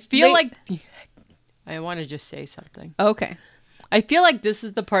feel like I want to just say something. Okay. I feel like this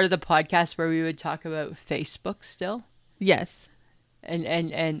is the part of the podcast where we would talk about Facebook still. Yes. And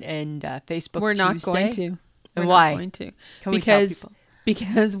Facebook We're not Tuesday. going to. And We're why? not going to. Can we tell people?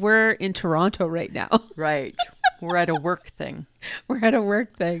 Because we're in Toronto right now. Right. We're at a work thing. We're at a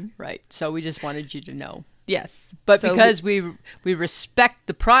work thing. Right. So we just wanted you to know. Yes. But So because we respect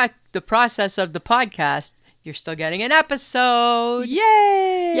the process of the podcast, you're still getting an episode.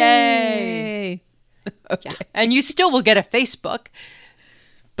 Yay! Yay! Okay. Yeah. And you still will get a Facebook,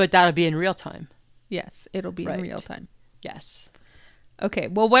 but that'll be in real time. Yes, it'll be in real time. Yes. Okay.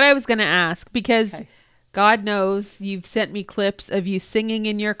 Well, what I was going to ask, because Okay. God knows you've sent me clips of you singing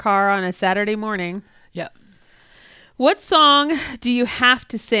in your car on a Saturday morning. Yeah. What song do you have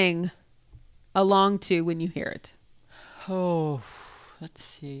to sing along to when you hear it? Oh, let's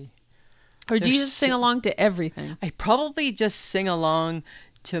see. Or do you just sing along to everything? I probably just sing along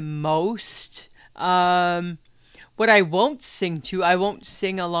to most. What I won't sing to, I won't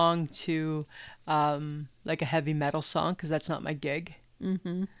sing along to like a heavy metal song because that's not my gig.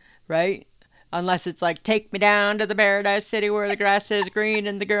 Mm-hmm. Right? Unless it's like, take me down to the paradise city where the grass is green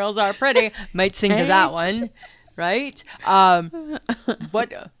and the girls are pretty. Might sing to that one. Right?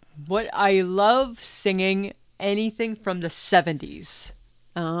 What I love singing anything from the 70s.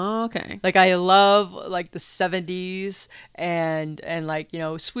 Oh, okay. Like I love like the 70s and like, you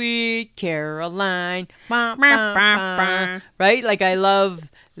know, Sweet Caroline. Bah, bah, bah, right? Like I love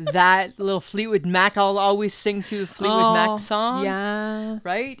that little Fleetwood Mac. I'll always sing to a Fleetwood Mac song. Yeah.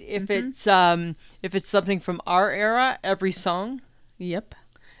 Right? If it's something from our era, every song. Yep.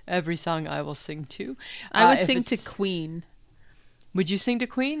 Every song I will sing to. I would sing to Queen. Would you sing to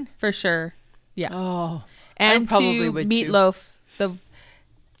Queen? For sure. Yeah. Oh. And I probably to would Meatloaf. The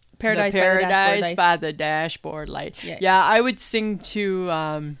Paradise by the Dashboard Light. Yeah, I would sing to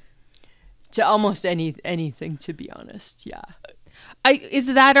almost anything, to be honest. Yeah. Is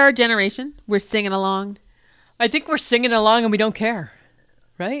that our generation? We're singing along. I think we're singing along and we don't care,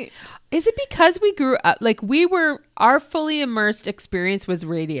 right? Is it because we grew up like our fully immersed experience was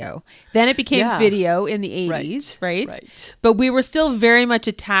radio. Then it became video in the 80s, right? But we were still very much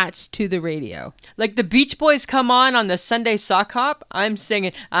attached to the radio. Like the Beach Boys come on the Sunday sock hop, I'm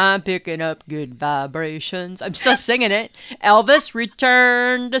singing, I'm picking up good vibrations. I'm still singing it. Elvis,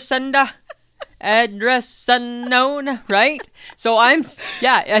 return to sender. Address unknown, right? So I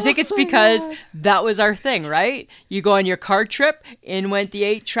think it's because that was our thing, right? You go on your car trip, in went the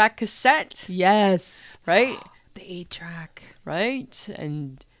 8-track cassette. Yes. Right? The 8-track. Right?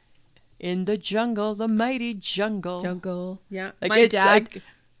 And in the jungle, the mighty jungle. Yeah. Like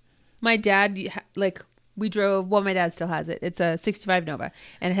my dad, like we drove, well, my dad still has it. It's a 65 Nova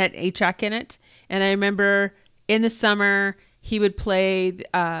and it had an 8-track in it. And I remember in the summer, he would play,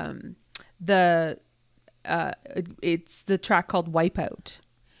 it's the track called Wipeout,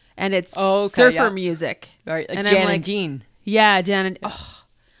 and it's surfer music, right? Like and Jan and Dean. Yeah, Jan and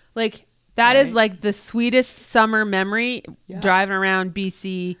like that is like the sweetest summer memory. Driving around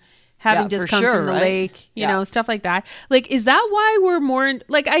BC, having just come from the lake, you know, stuff like that. Like, is that why we're more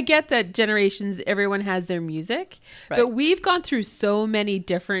like? I get that generations, everyone has their music, but we've gone through so many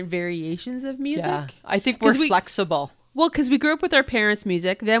different variations of music. Yeah, I think we're flexible. Well, because we grew up with our parents'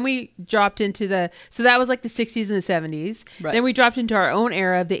 music. Then we dropped into so that was like the 60s and the 70s. Right. Then we dropped into our own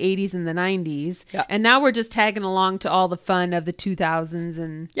era of the 80s and the 90s. Yeah. And now we're just tagging along to all the fun of the 2000s.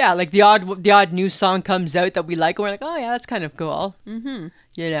 And yeah, like the odd new song comes out that we like. And we're like, oh, yeah, that's kind of cool. Mm-hmm.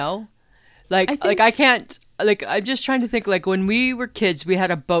 You know? I'm just trying to think, like when we were kids, we had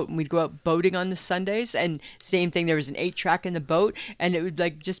a boat and we'd go out boating on the Sundays, and same thing, there was an 8-track in the boat and it would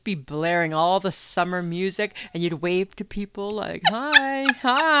like just be blaring all the summer music and you'd wave to people like,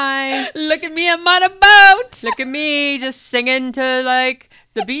 hi, look at me, I'm on a boat, look at me just singing to like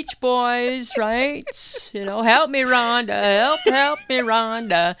the Beach Boys, right? You know, help me Rhonda, help me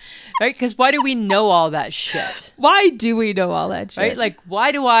Rhonda, right? Because why do we know all that shit? Why do we know all that shit? Right? Like,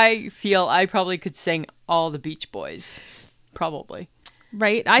 why do I feel I probably could sing all the Beach Boys? Probably.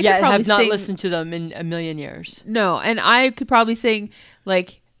 Right? I have not listened to them in a million years. No, and I could probably sing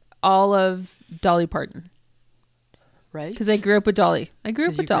like all of Dolly Parton. Right? Because I grew up with Dolly. Grew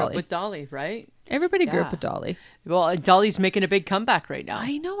up with Dolly, right? Everybody grew up with Dolly. Well, Dolly's making a big comeback right now.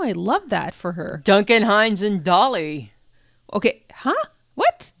 I know. I love that for her. Duncan Hines and Dolly. Okay. Huh?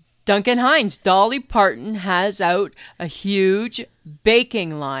 What? Duncan Hines. Dolly Parton has out a huge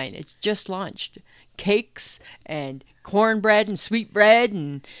baking line. It's just launched. Cakes and cornbread and sweetbread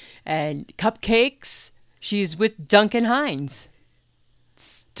and cupcakes. She's with Duncan Hines.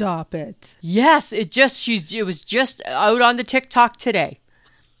 Stop it. Yes, it was just out on the TikTok today.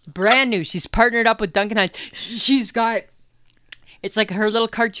 Brand new. She's partnered up with Duncan Hines. She's got, it's like her little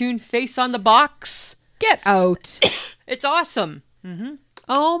cartoon face on the box. Get out. It's awesome. Mm-hmm.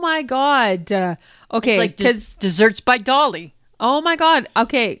 Oh my God. Okay. It's like desserts by Dolly. Oh my God.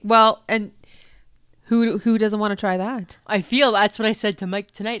 Okay. Well, and who doesn't want to try that? I feel that's what I said to Mike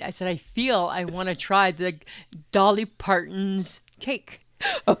tonight. I said, I feel I want to try the Dolly Parton's cake.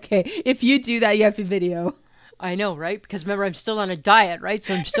 Okay. If you do that, you have to video. I know, right? Because remember, I'm still on a diet, right?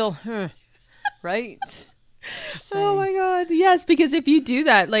 So I'm still, right? Oh my God. Yes, because if you do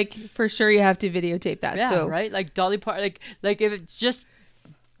that, like for sure you have to videotape that. Yeah, so. Right? Like Dolly Parton, like if it's just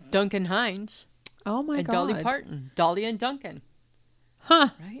Duncan Hines. Oh my God. Dolly Parton. Dolly and Duncan. Huh.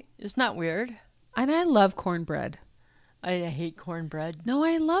 Right? Isn't that weird? And I love cornbread. I hate cornbread. No,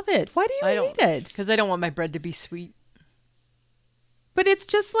 I love it. Why do you hate it? Because I don't want my bread to be sweet. But it's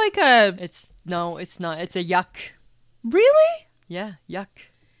just like a... No, it's not. It's a yuck. Really? Yeah, yuck.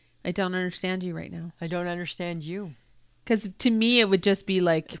 I don't understand you right now. I don't understand you. Because to me, it would just be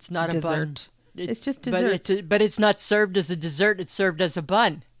like it's not dessert. A bun. It's just dessert. But it's not served as a dessert. It's served as a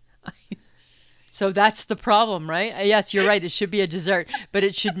bun. So that's the problem, right? Yes, you're right. It should be a dessert, but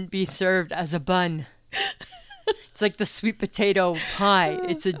it shouldn't be served as a bun. It's like the sweet potato pie.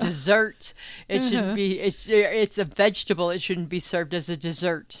 It's a dessert. It should be. It's a vegetable. It shouldn't be served as a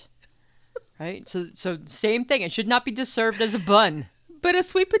dessert, right? So same thing. It should not be served as a bun. But a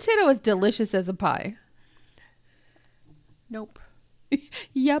sweet potato is delicious as a pie. Nope.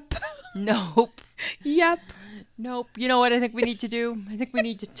 Yep. Nope. Yep. Nope. You know what I think we need to do? I think we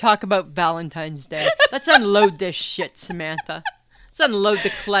need to talk about Valentine's Day. Let's unload this shit, Samantha. Let's unload the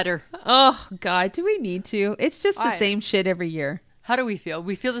clutter. Oh, God. Do we need to? It's just the same shit every year. How do we feel?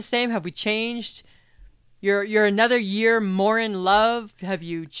 We feel the same? Have we changed? You're another year more in love? Have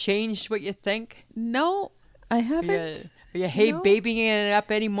you changed what you think? No, I haven't. Are you babying it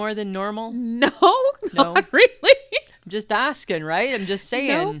up any more than normal? No, not really. I'm just asking, right? I'm just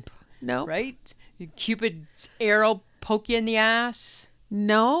saying. Nope. Right? Cupid's arrow poke you in the ass?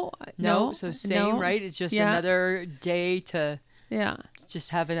 No. So same, right? It's just another day to just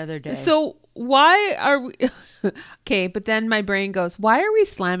have another day. So why are we... Okay, but then my brain goes, why are we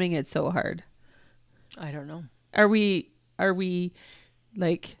slamming it so hard? I don't know. Are we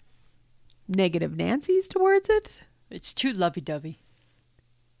like negative Nancy's towards it? It's too lovey-dovey.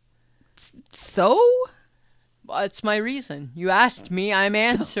 So? Well, it's my reason. You asked me, I'm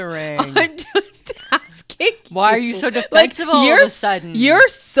answering. I'm just asking. Why are you so defensive all of a sudden? You're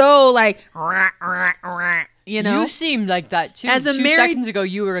so like, you know? You seemed like that too. As a 2 seconds ago,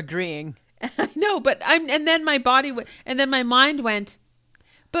 you were agreeing. I know, but and then my body and then my mind went,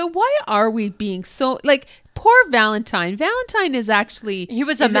 but why are we being so like poor Valentine? Valentine is actually he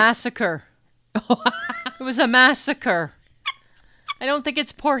was a massacre. It was a massacre. I don't think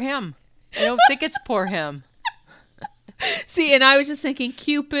it's poor him. See, and I was just thinking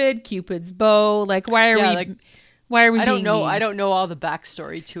Cupid's bow. Like, why are we? I don't know. Mean? I don't know all the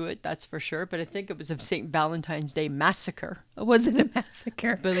backstory to it. That's for sure. But I think it was a St. Valentine's Day massacre. Was it a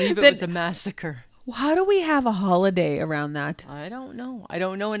massacre? I believe it was a massacre. How do we have a holiday around that? I don't know. I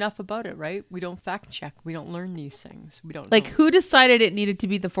don't know enough about it, right? We don't fact check. We don't learn these things. We don't know. Who decided it needed to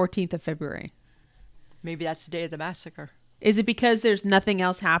be the 14th of February? Maybe that's the day of the massacre. Is it because there's nothing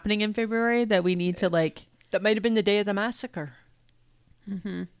else happening in February that we need to like... That might have been the day of the massacre.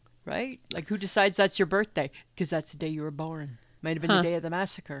 Mm-hmm. Right? Like who decides that's your birthday? Because that's the day you were born. Might have been the day of the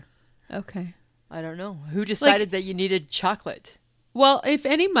massacre. Okay. I don't know. Who decided that you needed chocolate? Well, if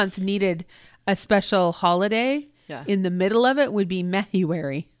any month needed a special holiday, in the middle of it would be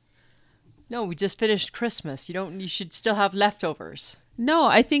Mahuary. No, we just finished Christmas. You should still have leftovers. No,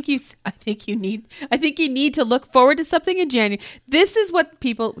 I think you need to look forward to something in January. This is what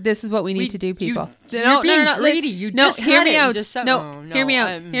we need to do, people. You're being greedy. You just hear me out. Hear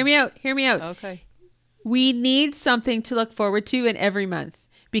me out. Okay. We need something to look forward to in every month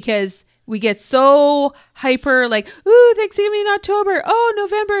because we get so hyper, like, ooh, Thanksgiving in October. Oh,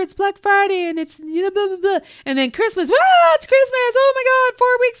 November, it's Black Friday, and it's blah blah blah. And then Christmas, it's Christmas. Oh my God, 4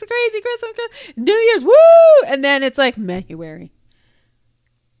 weeks of crazy Christmas. New Year's, woo! And then it's like Mahuary.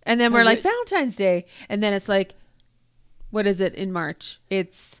 And then we're like Valentine's Day. And then it's like, what is it in March?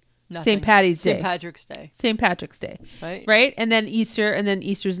 It's St. Patty's Day. St. Patrick's Day. Right? And then Easter, and then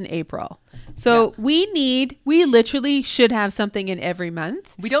Easter's in April. So we literally should have something in every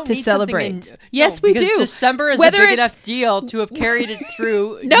month. We don't to need celebrate. Yes, we do. December is a big enough deal to have carried it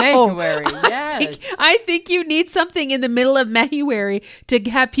through Mahuary. Yes. I think you need something in the middle of Mahuary to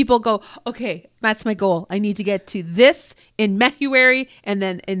have people go, okay, that's my goal. I need to get to this in Mahuary, and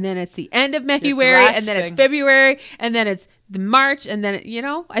then it's the end of Mahuary, and then it's February, and then it's the March, and then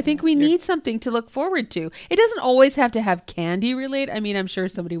I think we need something to look forward to. It doesn't always have to have candy related. I mean, I'm sure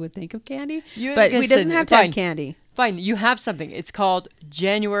somebody would think of candy, but it doesn't have to have candy. Fine, you have something. It's called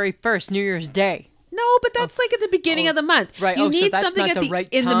January 1st, New Year's Day. No, but that's like at the beginning of the month. Right. You need something at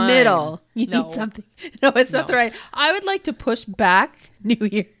in the middle. You need something. No, it's not the right. I would like to push back New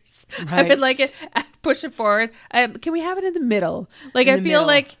Year's. Right. I would like it, push it forward. Can we have it in the middle? Like, I feel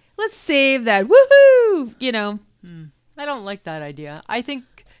like, let's save that. Woohoo! I don't like that idea. I think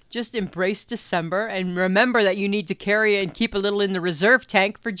just embrace December and remember that you need to carry and keep a little in the reserve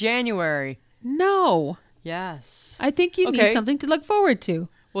tank for January. No. Yes. I think you need something to look forward to.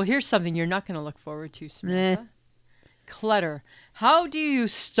 Well, here's something you're not going to look forward to, Samantha. Clutter. How do you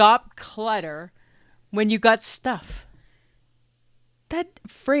stop clutter when you got stuff. That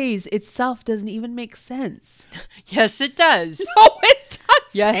phrase itself doesn't even make sense. Yes, it does. No, it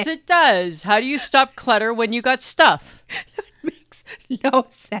doesn't. Yes, it does. How do you stop clutter when you got stuff? That makes no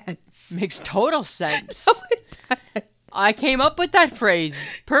sense. Makes total sense. No, it doesn't. I came up with that phrase.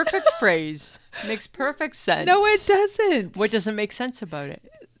 Perfect phrase. Makes perfect sense. No, it doesn't. What doesn't make sense about it?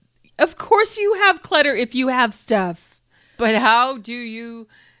 Of course you have clutter if you have stuff. But how do you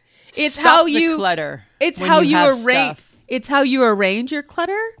It's stop how the you clutter? It's when how you have arrange stuff? it's how you arrange your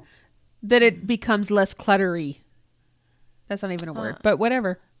clutter that it becomes less cluttery. That's not even a word, but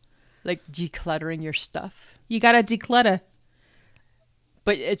whatever. Like decluttering your stuff. You got to declutter.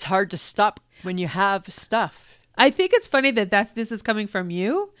 But it's hard to stop when you have stuff. I think it's funny that this is coming from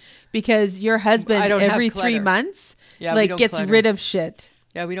you because your husband I don't have every 3 clutter. months Yeah, we like don't gets clutter. rid of shit.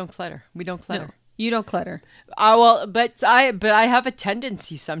 Yeah, we don't clutter. We don't clutter. No, you don't clutter. But I have a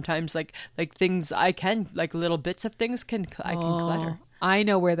tendency sometimes, like things I can, like little bits of things I can clutter. I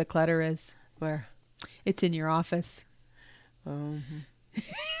know where the clutter is. Where? It's in your office.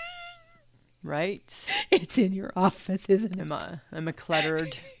 Right? It's in your office, isn't it? I'm a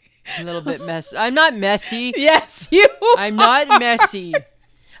cluttered, a little bit messy. I'm not messy. Yes, you. I'm not messy.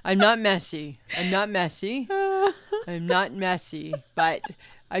 I'm not messy. I'm not messy. I'm not messy. But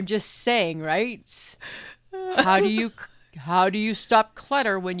I'm just saying, right? How do you stop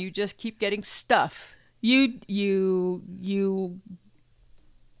clutter when you just keep getting stuff? You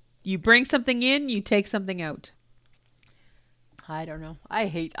bring something in, you take something out. I don't know. I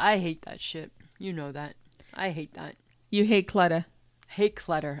hate that shit. You know that. I hate that. You hate clutter. Hate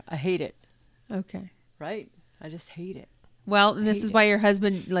clutter. I hate it. Okay. Right? I just hate it. Well, and this is why your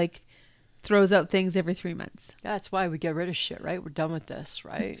husband like throws out things every 3 months. That's why we get rid of shit, right? We're done with this,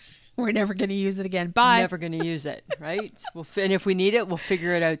 right? We're never going to use it again. Bye. Never going to use it, right? And if we need it, we'll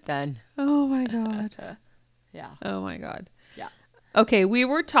figure it out then. Oh my God. Yeah. Oh my God. Yeah. Okay, we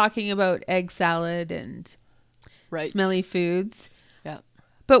were talking about egg salad and smelly foods. Yeah.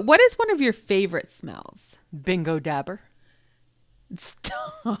 But what is one of your favorite smells? Bingo dabber.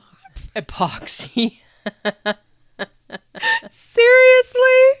 Stop. Epoxy.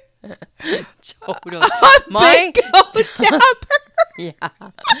 Seriously? Totally. My Bingo dabber. Yeah.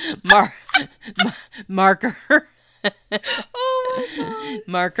 Marker. Oh my God.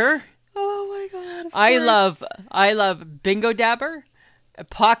 Marker. Oh my God. Of I course. love bingo dabber,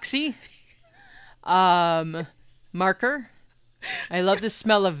 epoxy, marker. I love the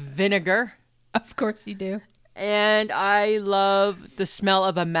smell of vinegar, Of course you do. and I love the smell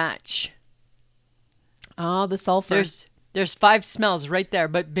of a match. Oh, the sulfur. There's 5 smells right there,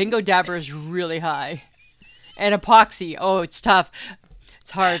 but bingo dabber is really high, and epoxy. Oh, it's tough.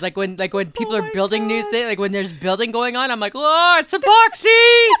 It's hard. Like when people are building new things, like when there's building going on, I'm like, oh, it's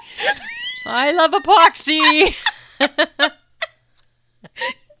epoxy. I love epoxy.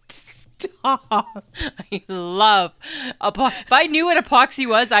 Stop. I love if I knew what epoxy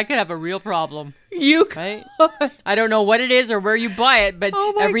was, I could have a real problem. You Right? I don't know what it is or where you buy it, but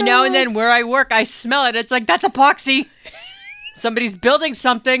Oh my every now and then gosh. where I work, I smell it. It's like, that's epoxy. Somebody's building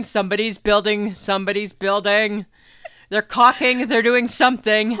something. Somebody's building. They're caulking. They're doing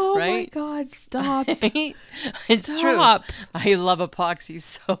something. Oh right? my God, stop. It's Stop. true. I love epoxy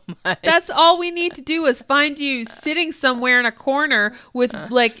so much. That's all we need to do is find you sitting somewhere in a corner with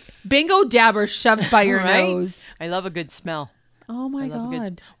like bingo dabber shoved by your right? nose. I love a good smell. Oh my I love a God.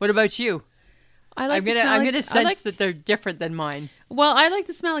 good. What about you? I like I'm gonna sense that they're different than mine. Well, I like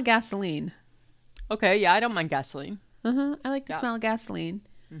the smell of gasoline. Okay, yeah, I don't mind gasoline. I like the Yeah. smell of gasoline.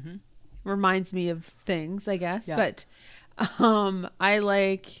 Reminds me of things, I guess. Yeah. But I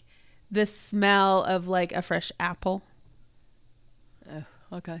like the smell of like a fresh apple. Oh,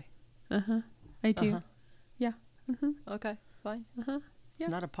 okay. I do. Uh-huh. Yeah. Okay, fine. Yeah. It's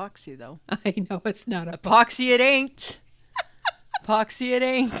not epoxy though. I know it's not a. Epoxy it ain't. Epoxy it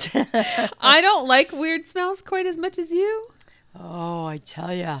ain't. I don't like weird smells quite as much as you. Oh, I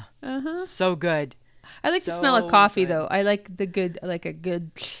tell ya. Uh-huh. So good. I like the smell of So coffee good. though. I like a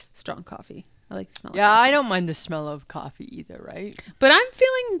good strong coffee. I like the smell. Yeah, of coffee. I don't mind the smell of coffee either, right? But I'm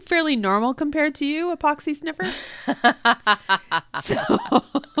feeling fairly normal compared to you, epoxy sniffer. So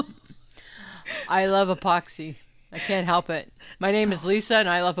I love epoxy. I can't help it. My name is Lisa and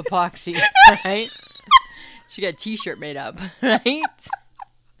I love epoxy, right? She got a t-shirt made up, right?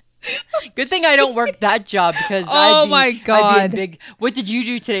 Good thing I don't work that job because Oh my I'd be God. in big. What did you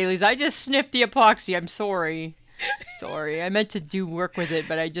do today, Lisa? I just sniffed the epoxy. I'm sorry. Sorry. I meant to do work with it,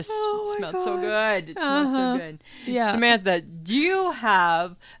 but I just Oh my smelled so God. good. It smelled so good. Yeah. Samantha, do you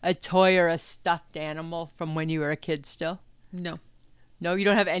have a toy or a stuffed animal from when you were a kid still? no. No, you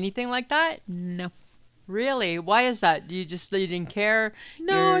don't have anything like that? No. Really? Why is that? You didn't care?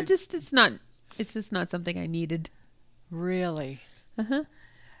 No, it's just not something I needed. Really? Uh-huh.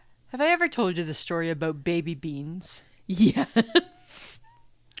 Have I ever told you the story about baby beans? Yeah.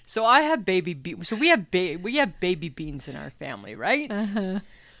 So I have baby beans. So we have baby beans in our family, right? Uh-huh.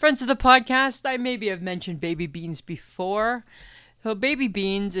 Friends of the podcast, I maybe have mentioned baby beans before. So baby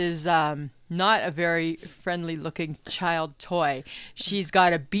beans is not a very friendly looking child toy. She's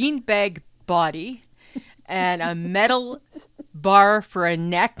got a beanbag body and a metal bar for a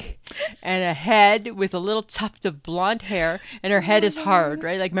neck and a head with a little tuft of blonde hair, and her head is hard,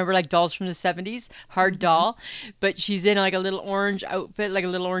 right? Like, remember, like dolls from the 70s, hard doll, but she's in like a little orange outfit, like a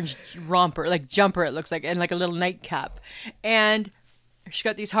little orange romper, like jumper it looks like, and like a little nightcap, and she's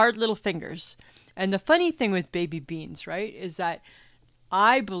got these hard little fingers. And the funny thing with baby beans, right, is that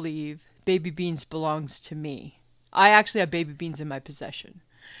I believe baby beans belongs to me. I actually have baby beans in my possession.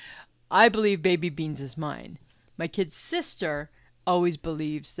 I believe baby beans is mine. My kid's sister always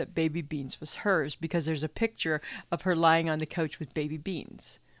believes that baby beans was hers because there's a picture of her lying on the couch with baby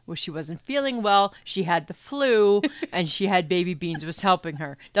beans. Well, she wasn't feeling well. She had the flu, and she had baby beans was helping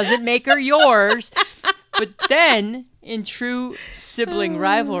her. Doesn't make her yours. But then, in true sibling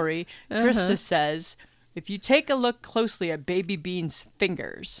rivalry, Krista says, if you take a look closely at baby beans'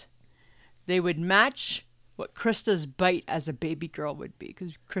 fingers, they would match what Krista's bite as a baby girl would be,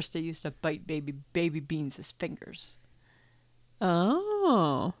 because Krista used to bite baby beans' fingers.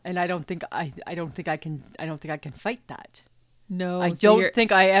 Oh. And I don't think I can fight that. No. I don't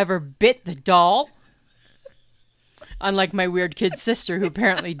think I ever bit the doll. Unlike my weird kid sister who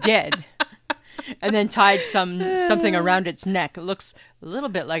apparently did. And then tied something around its neck. It looks a little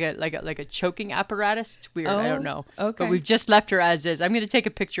bit like a choking apparatus. It's weird. I don't know. Okay. But we've just left her as is. I'm going to take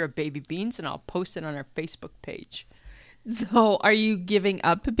a picture of baby beans and I'll post it on our Facebook page. So, are you giving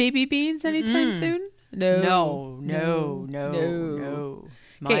up baby beans anytime soon? No.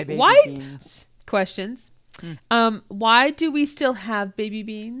 My baby beans. Questions. Why do we still have baby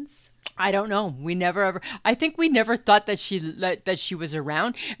beans? I don't know. We never ever. I think we never thought that she was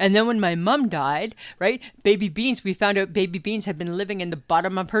around. And then when my mom died, right, baby beans. We found out baby beans had been living in the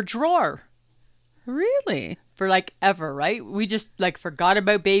bottom of her drawer. Really? For like ever, right? We just like forgot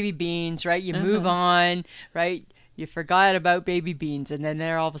about baby beans, right? You move on, right? You forgot about baby beans, and then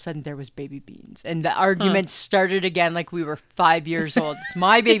there all of a sudden there was baby beans, and the argument started again like we were 5 years old. It's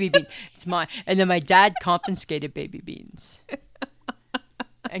my baby bean. It's mine. And then my dad confiscated baby beans.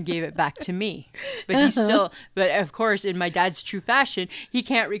 And gave it back to me. But of course, in my dad's true fashion, he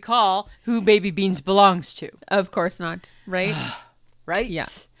can't recall who baby beans belongs to. Of course not. Right? Right? Yeah.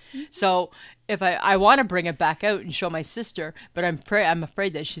 So if I want to bring it back out and show my sister, but I'm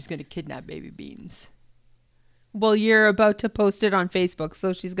afraid that she's going to kidnap baby beans. Well, you're about to post it on Facebook,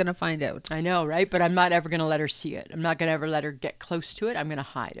 so she's going to find out. I know, right? But I'm not ever going to let her see it. I'm not going to ever let her get close to it. I'm going to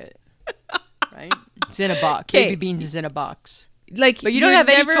hide it. Right? It's in a box. Baby beans is in a box. Like, but you don't have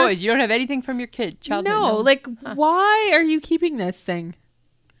any toys. You don't have anything from your childhood. No, like, why are you keeping this thing?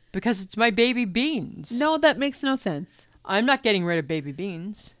 Because it's my baby beans. No, that makes no sense. I'm not getting rid of baby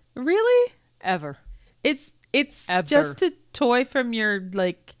beans. Really? Ever. It's Ever. just a toy from your,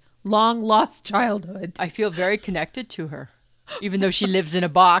 like, long lost childhood. I feel very connected to her, even though she lives in a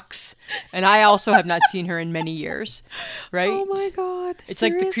box, and I also have not seen her in many years. Right? Oh my God! It's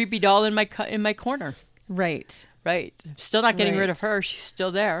like the creepy doll in my corner. Right. Right. I'm still not getting rid of her. She's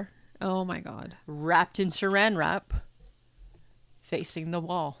still there. Oh my God. Wrapped in saran wrap, facing the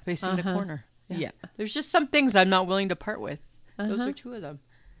wall, facing the corner. Yeah. There's just some things I'm not willing to part with. Those are two of them.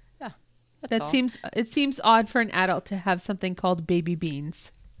 Yeah. It seems odd for an adult to have something called baby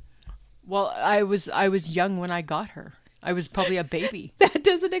beans. Well, I was young when I got her. I was probably a baby. That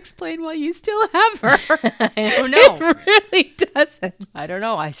doesn't explain why you still have her. I don't know. It really doesn't. I don't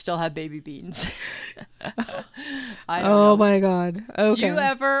know. I still have baby beans. I don't know. My God. Okay. Do you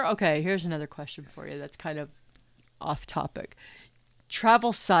ever... Okay, here's another question for you that's kind of off topic.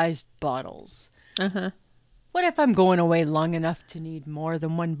 Travel-sized bottles. Uh-huh. What if I'm going away long enough to need more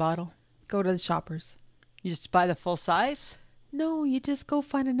than one bottle? Go to the Shoppers. You just buy the full size? No, you just go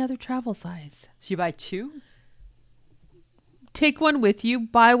find another travel size. So you buy two? Take one with you.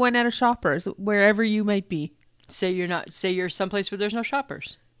 Buy one at a Shoppers, wherever you might be. Say you're someplace where there's no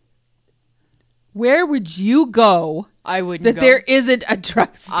Shoppers. Where would you go? I wouldn't go. There isn't a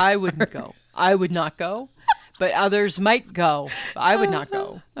drugstore. I wouldn't go. I would not go. But others might go. I would not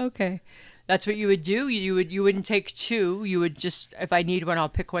go. Okay. That's what you would do? You wouldn't take two. You would just, if I need one, I'll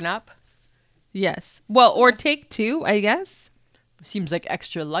pick one up? Yes. Well, or take two, I guess. Seems like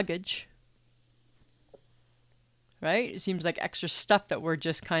extra luggage. Right? It seems like extra stuff that we're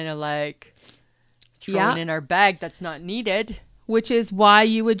just kind of like throwing in our bag that's not needed. Which is why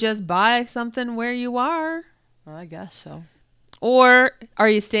you would just buy something where you are. Well, I guess so. Or are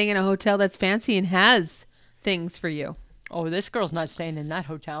you staying in a hotel that's fancy and has things for you? Oh, this girl's not staying in that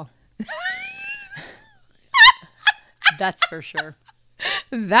hotel. That's for sure.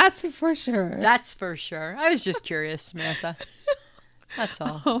 That's for sure. That's for sure. I was just curious, Samantha. That's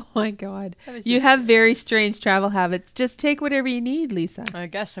all. Oh my God. You have very strange travel habits. Just take whatever you need, Lisa. I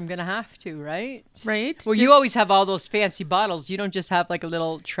guess I'm going to have to, right? Right? Well, you always have all those fancy bottles. You don't just have like a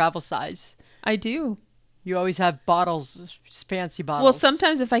little travel size. I do. You always have bottles, fancy bottles. Well,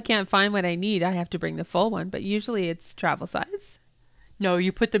 sometimes if I can't find what I need, I have to bring the full one. But usually it's travel size. No,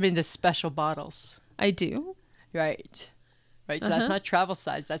 you put them into special bottles. I do. Right. Right. So that's not travel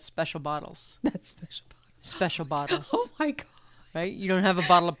size. That's special bottles. That's special bottles. Special bottles. Oh my God. Right? You don't have a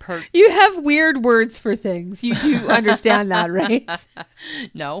bottle of Pert. You have weird words for things. You do understand that, right?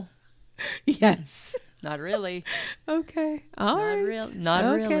 No. Yes. Not really. Okay. All right. Not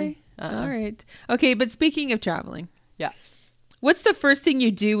really. All right. Okay, but speaking of traveling. Yeah. What's the first thing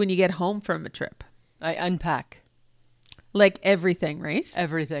you do when you get home from a trip? I unpack. Like everything, right?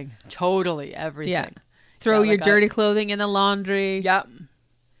 Everything. Totally everything. Yeah. Throw your dirty clothing in the laundry. Yep.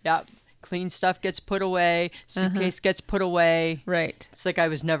 Yep. Clean stuff gets put away. Suitcase gets put away. Right. It's like I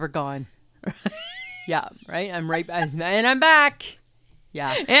was never gone. Yeah. Right. I'm right. And I'm back.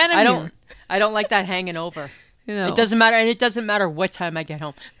 Yeah. And I don't like that hanging over. You know. It doesn't matter. And it doesn't matter what time I get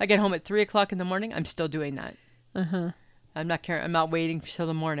home. If I get home at 3:00 in the morning, I'm still doing that. I'm not caring. I'm not waiting till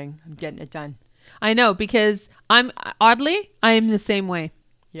the morning. I'm getting it done. I know, because I'm the same way.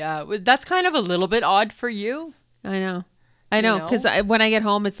 Yeah. That's kind of a little bit odd for you. I know, because when I get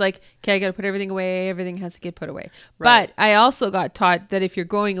home, it's like, okay, I got to put everything away. Everything has to get put away. Right. But I also got taught that if you're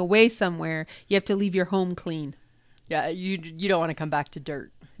going away somewhere, you have to leave your home clean. Yeah, you don't want to come back to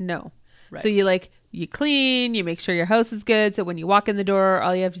dirt. No. Right. So you clean, you make sure your house is good. So when you walk in the door,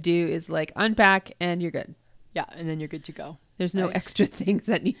 all you have to do is like unpack and you're good. Yeah, and then you're good to go. There's no extra things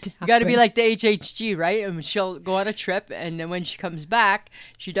that need to happen. You got to be like the HHG, right? And she'll go on a trip, and then when she comes back,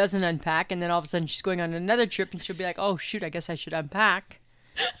 she doesn't unpack, and then all of a sudden she's going on another trip, and she'll be like, "Oh shoot, I guess I should unpack."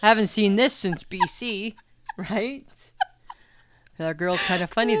 I haven't seen this since BC, right? Our girl's kind of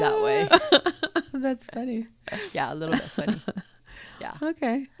funny that way. That's funny. Yeah, a little bit funny. Yeah.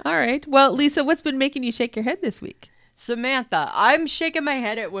 Okay. All right. Well, Lisa, what's been making you shake your head this week? Samantha, I'm shaking my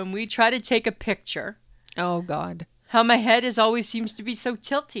head at when we try to take a picture. Oh God. How my head always seems to be so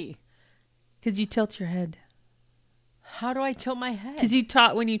tilty. Because you tilt your head. How do I tilt my head?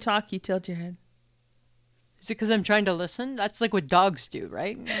 Because when you talk, you tilt your head. Is it because I'm trying to listen? That's like what dogs do,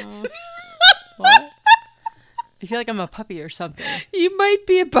 right? What? I feel like I'm a puppy or something. You might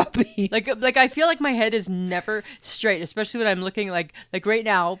be a puppy. Like I feel like my head is never straight, especially when I'm looking like right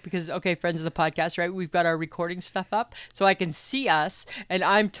now, because, okay, friends of the podcast, right? We've got our recording stuff up so I can see us, and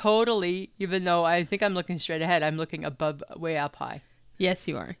I'm totally, even though I think I'm looking straight ahead, I'm looking above, way up high. Yes,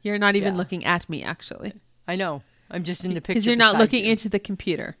 you are. You're not even looking at me, actually. I know. I'm just in the picture. Because you're not looking into the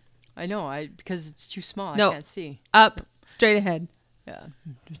computer. I know. Because it's too small. No. I can't see. Up, straight ahead. Yeah,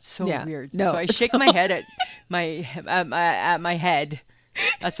 it's so weird. No. So I shake my head at my head.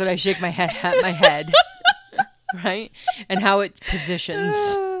 That's what I shake my head at, my head, right? And how it positions.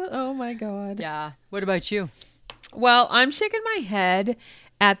 Oh my God. Yeah. What about you? Well, I'm shaking my head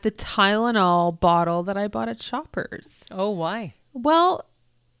at the Tylenol bottle that I bought at Shoppers. Oh, why? Well,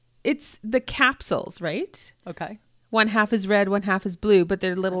 it's the capsules, right? Okay. One half is red, one half is blue, but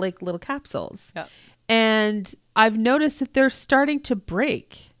they're little capsules. Yeah. And I've noticed that they're starting to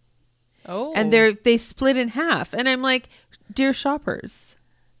break. Oh. And they split in half. And I'm like, dear Shoppers,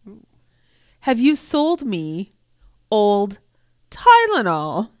 have you sold me old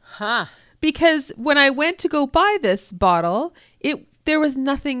Tylenol? Huh. Because when I went to go buy this bottle, there was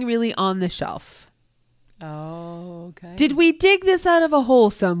nothing really on the shelf. Oh, okay. Did we dig this out of a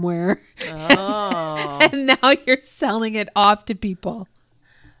hole somewhere? Oh. And now you're selling it off to people.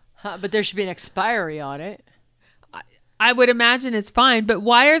 Huh, but there should be an expiry on it. I would imagine it's fine, but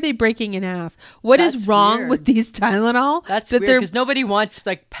why are they breaking in half? What is wrong with these Tylenol? That's weird, because nobody wants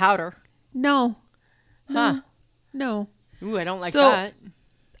like powder. No. Huh. No. Ooh, I don't like that.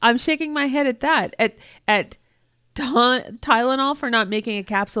 I'm shaking my head at that. At Tylenol for not making a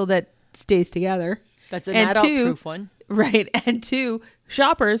capsule that stays together. That's an adult-proof one. Right. And 2,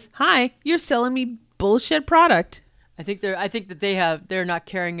 Shoppers, hi, you're selling me bullshit product. I think that they're not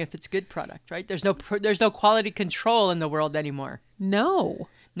caring if it's good product, right? There's no quality control in the world anymore. No.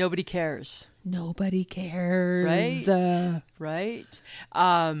 Nobody cares. Nobody cares. Right.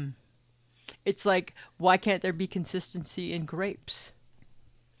 It's like, why can't there be consistency in grapes?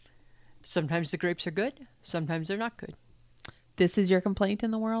 Sometimes the grapes are good. Sometimes they're not good. This is your complaint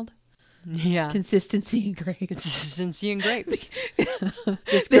in the world? Yeah. Consistency in grapes. Consistency in grapes.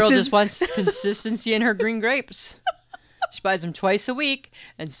 This girl just wants consistency in her green grapes. She buys them twice a week,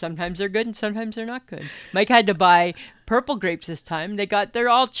 and sometimes they're good and sometimes they're not good. Mike had to buy purple grapes this time. They're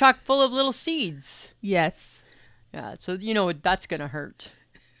all chock full of little seeds. Yes. Yeah, so you know that's going to hurt.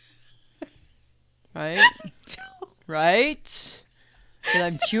 Right? Right? Because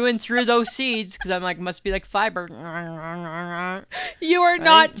I'm chewing through those seeds because I'm like, must be like fiber. You are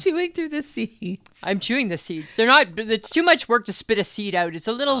not chewing through the seeds. I'm chewing the seeds. They're not, it's too much work to spit a seed out. It's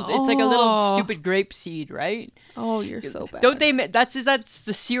like a little stupid grape seed, right? Oh, you're so bad. Don't they, that's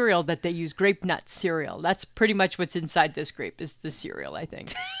the cereal that they use, grape nut cereal. That's pretty much what's inside this grape is the cereal, I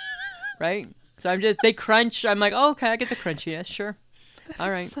think. Right? So they crunch. I'm like, oh, okay, I get the crunchiness, sure. All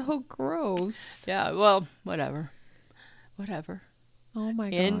right. So gross. Yeah, well, whatever. Oh my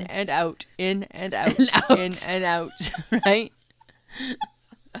God. In and out, in and out, in and out, right?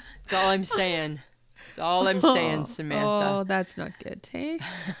 That's all I'm saying. That's all I'm saying, Samantha. Oh, that's not good, hey?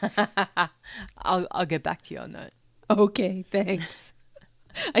 I'll get back to you on that. Okay, thanks.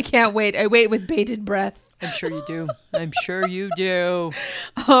 I can't wait. I wait with bated breath. I'm sure you do. I'm sure you do.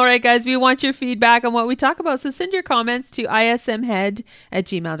 All right, guys, we want your feedback on what we talk about. So send your comments to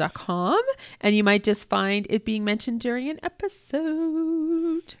ismhead@gmail.com, and you might just find it being mentioned during an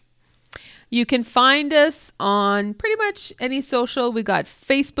episode. You can find us on pretty much any social. We got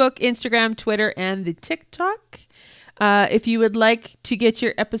Facebook, Instagram, Twitter, and the TikTok. If you would like to get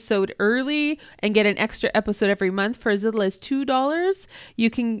your episode early and get an extra episode every month for as little as $2,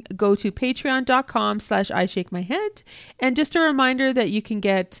 you can go to patreon.com/IShakeMyHead. And just a reminder that you can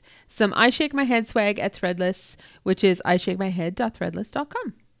get some I Shake My Head swag at Threadless, which is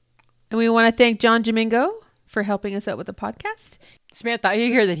ishakemyhead.threadless.com. And we want to thank John Domingo for helping us out with the podcast. Samantha, I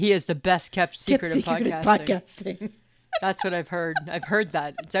hear that he is the best kept secret of podcasting. That's what I've heard. I've heard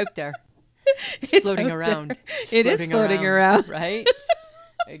that. It's out there. It's floating around. It is floating around. Right?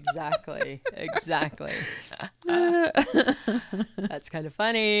 Exactly. That's kind of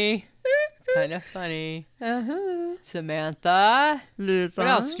funny. Uh-huh. Samantha. What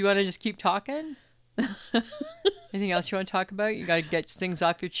else? Do you want to just keep talking? Anything else you want to talk about? You got to get things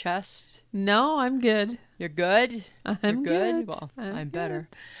off your chest. No, I'm good. You're good? I'm good. Well, I'm good. better.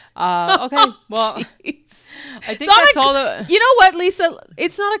 Okay. Well, I think that's all the... You know what, Lisa?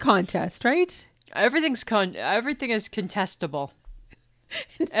 It's not a contest, right? Everything is contestable.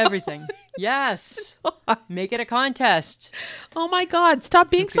 Everything. Yes. Make it a contest. Oh my God. Stop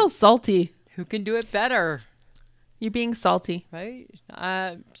being so salty. Who can do it better? You're being salty. Right?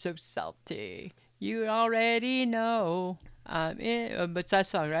 I'm so salty. You already know. What's that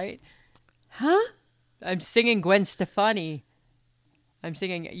song, right? Huh? I'm singing Gwen Stefani. I'm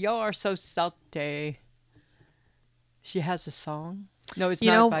singing You're So Salty. She has a song. No, it's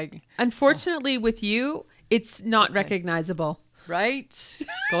not by... Unfortunately, with you, it's not recognizable. Right?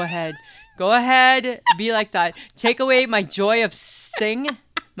 Go ahead. Be like that. Take away my joy of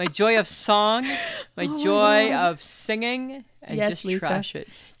my joy of song, my joy of singing, and just Lisa. trash it.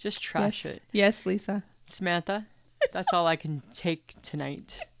 Just trash it. Yes, Lisa. Samantha, that's all I can take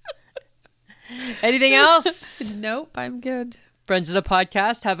tonight. Anything else? Nope, I'm good. Friends of the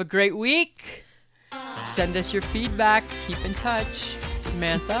podcast, have a great week. Send us your feedback. Keep in touch.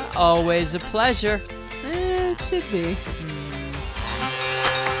 Samantha, always a pleasure. It should be.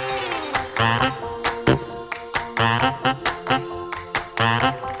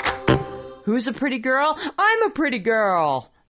 Who's a pretty girl? I'm a pretty girl.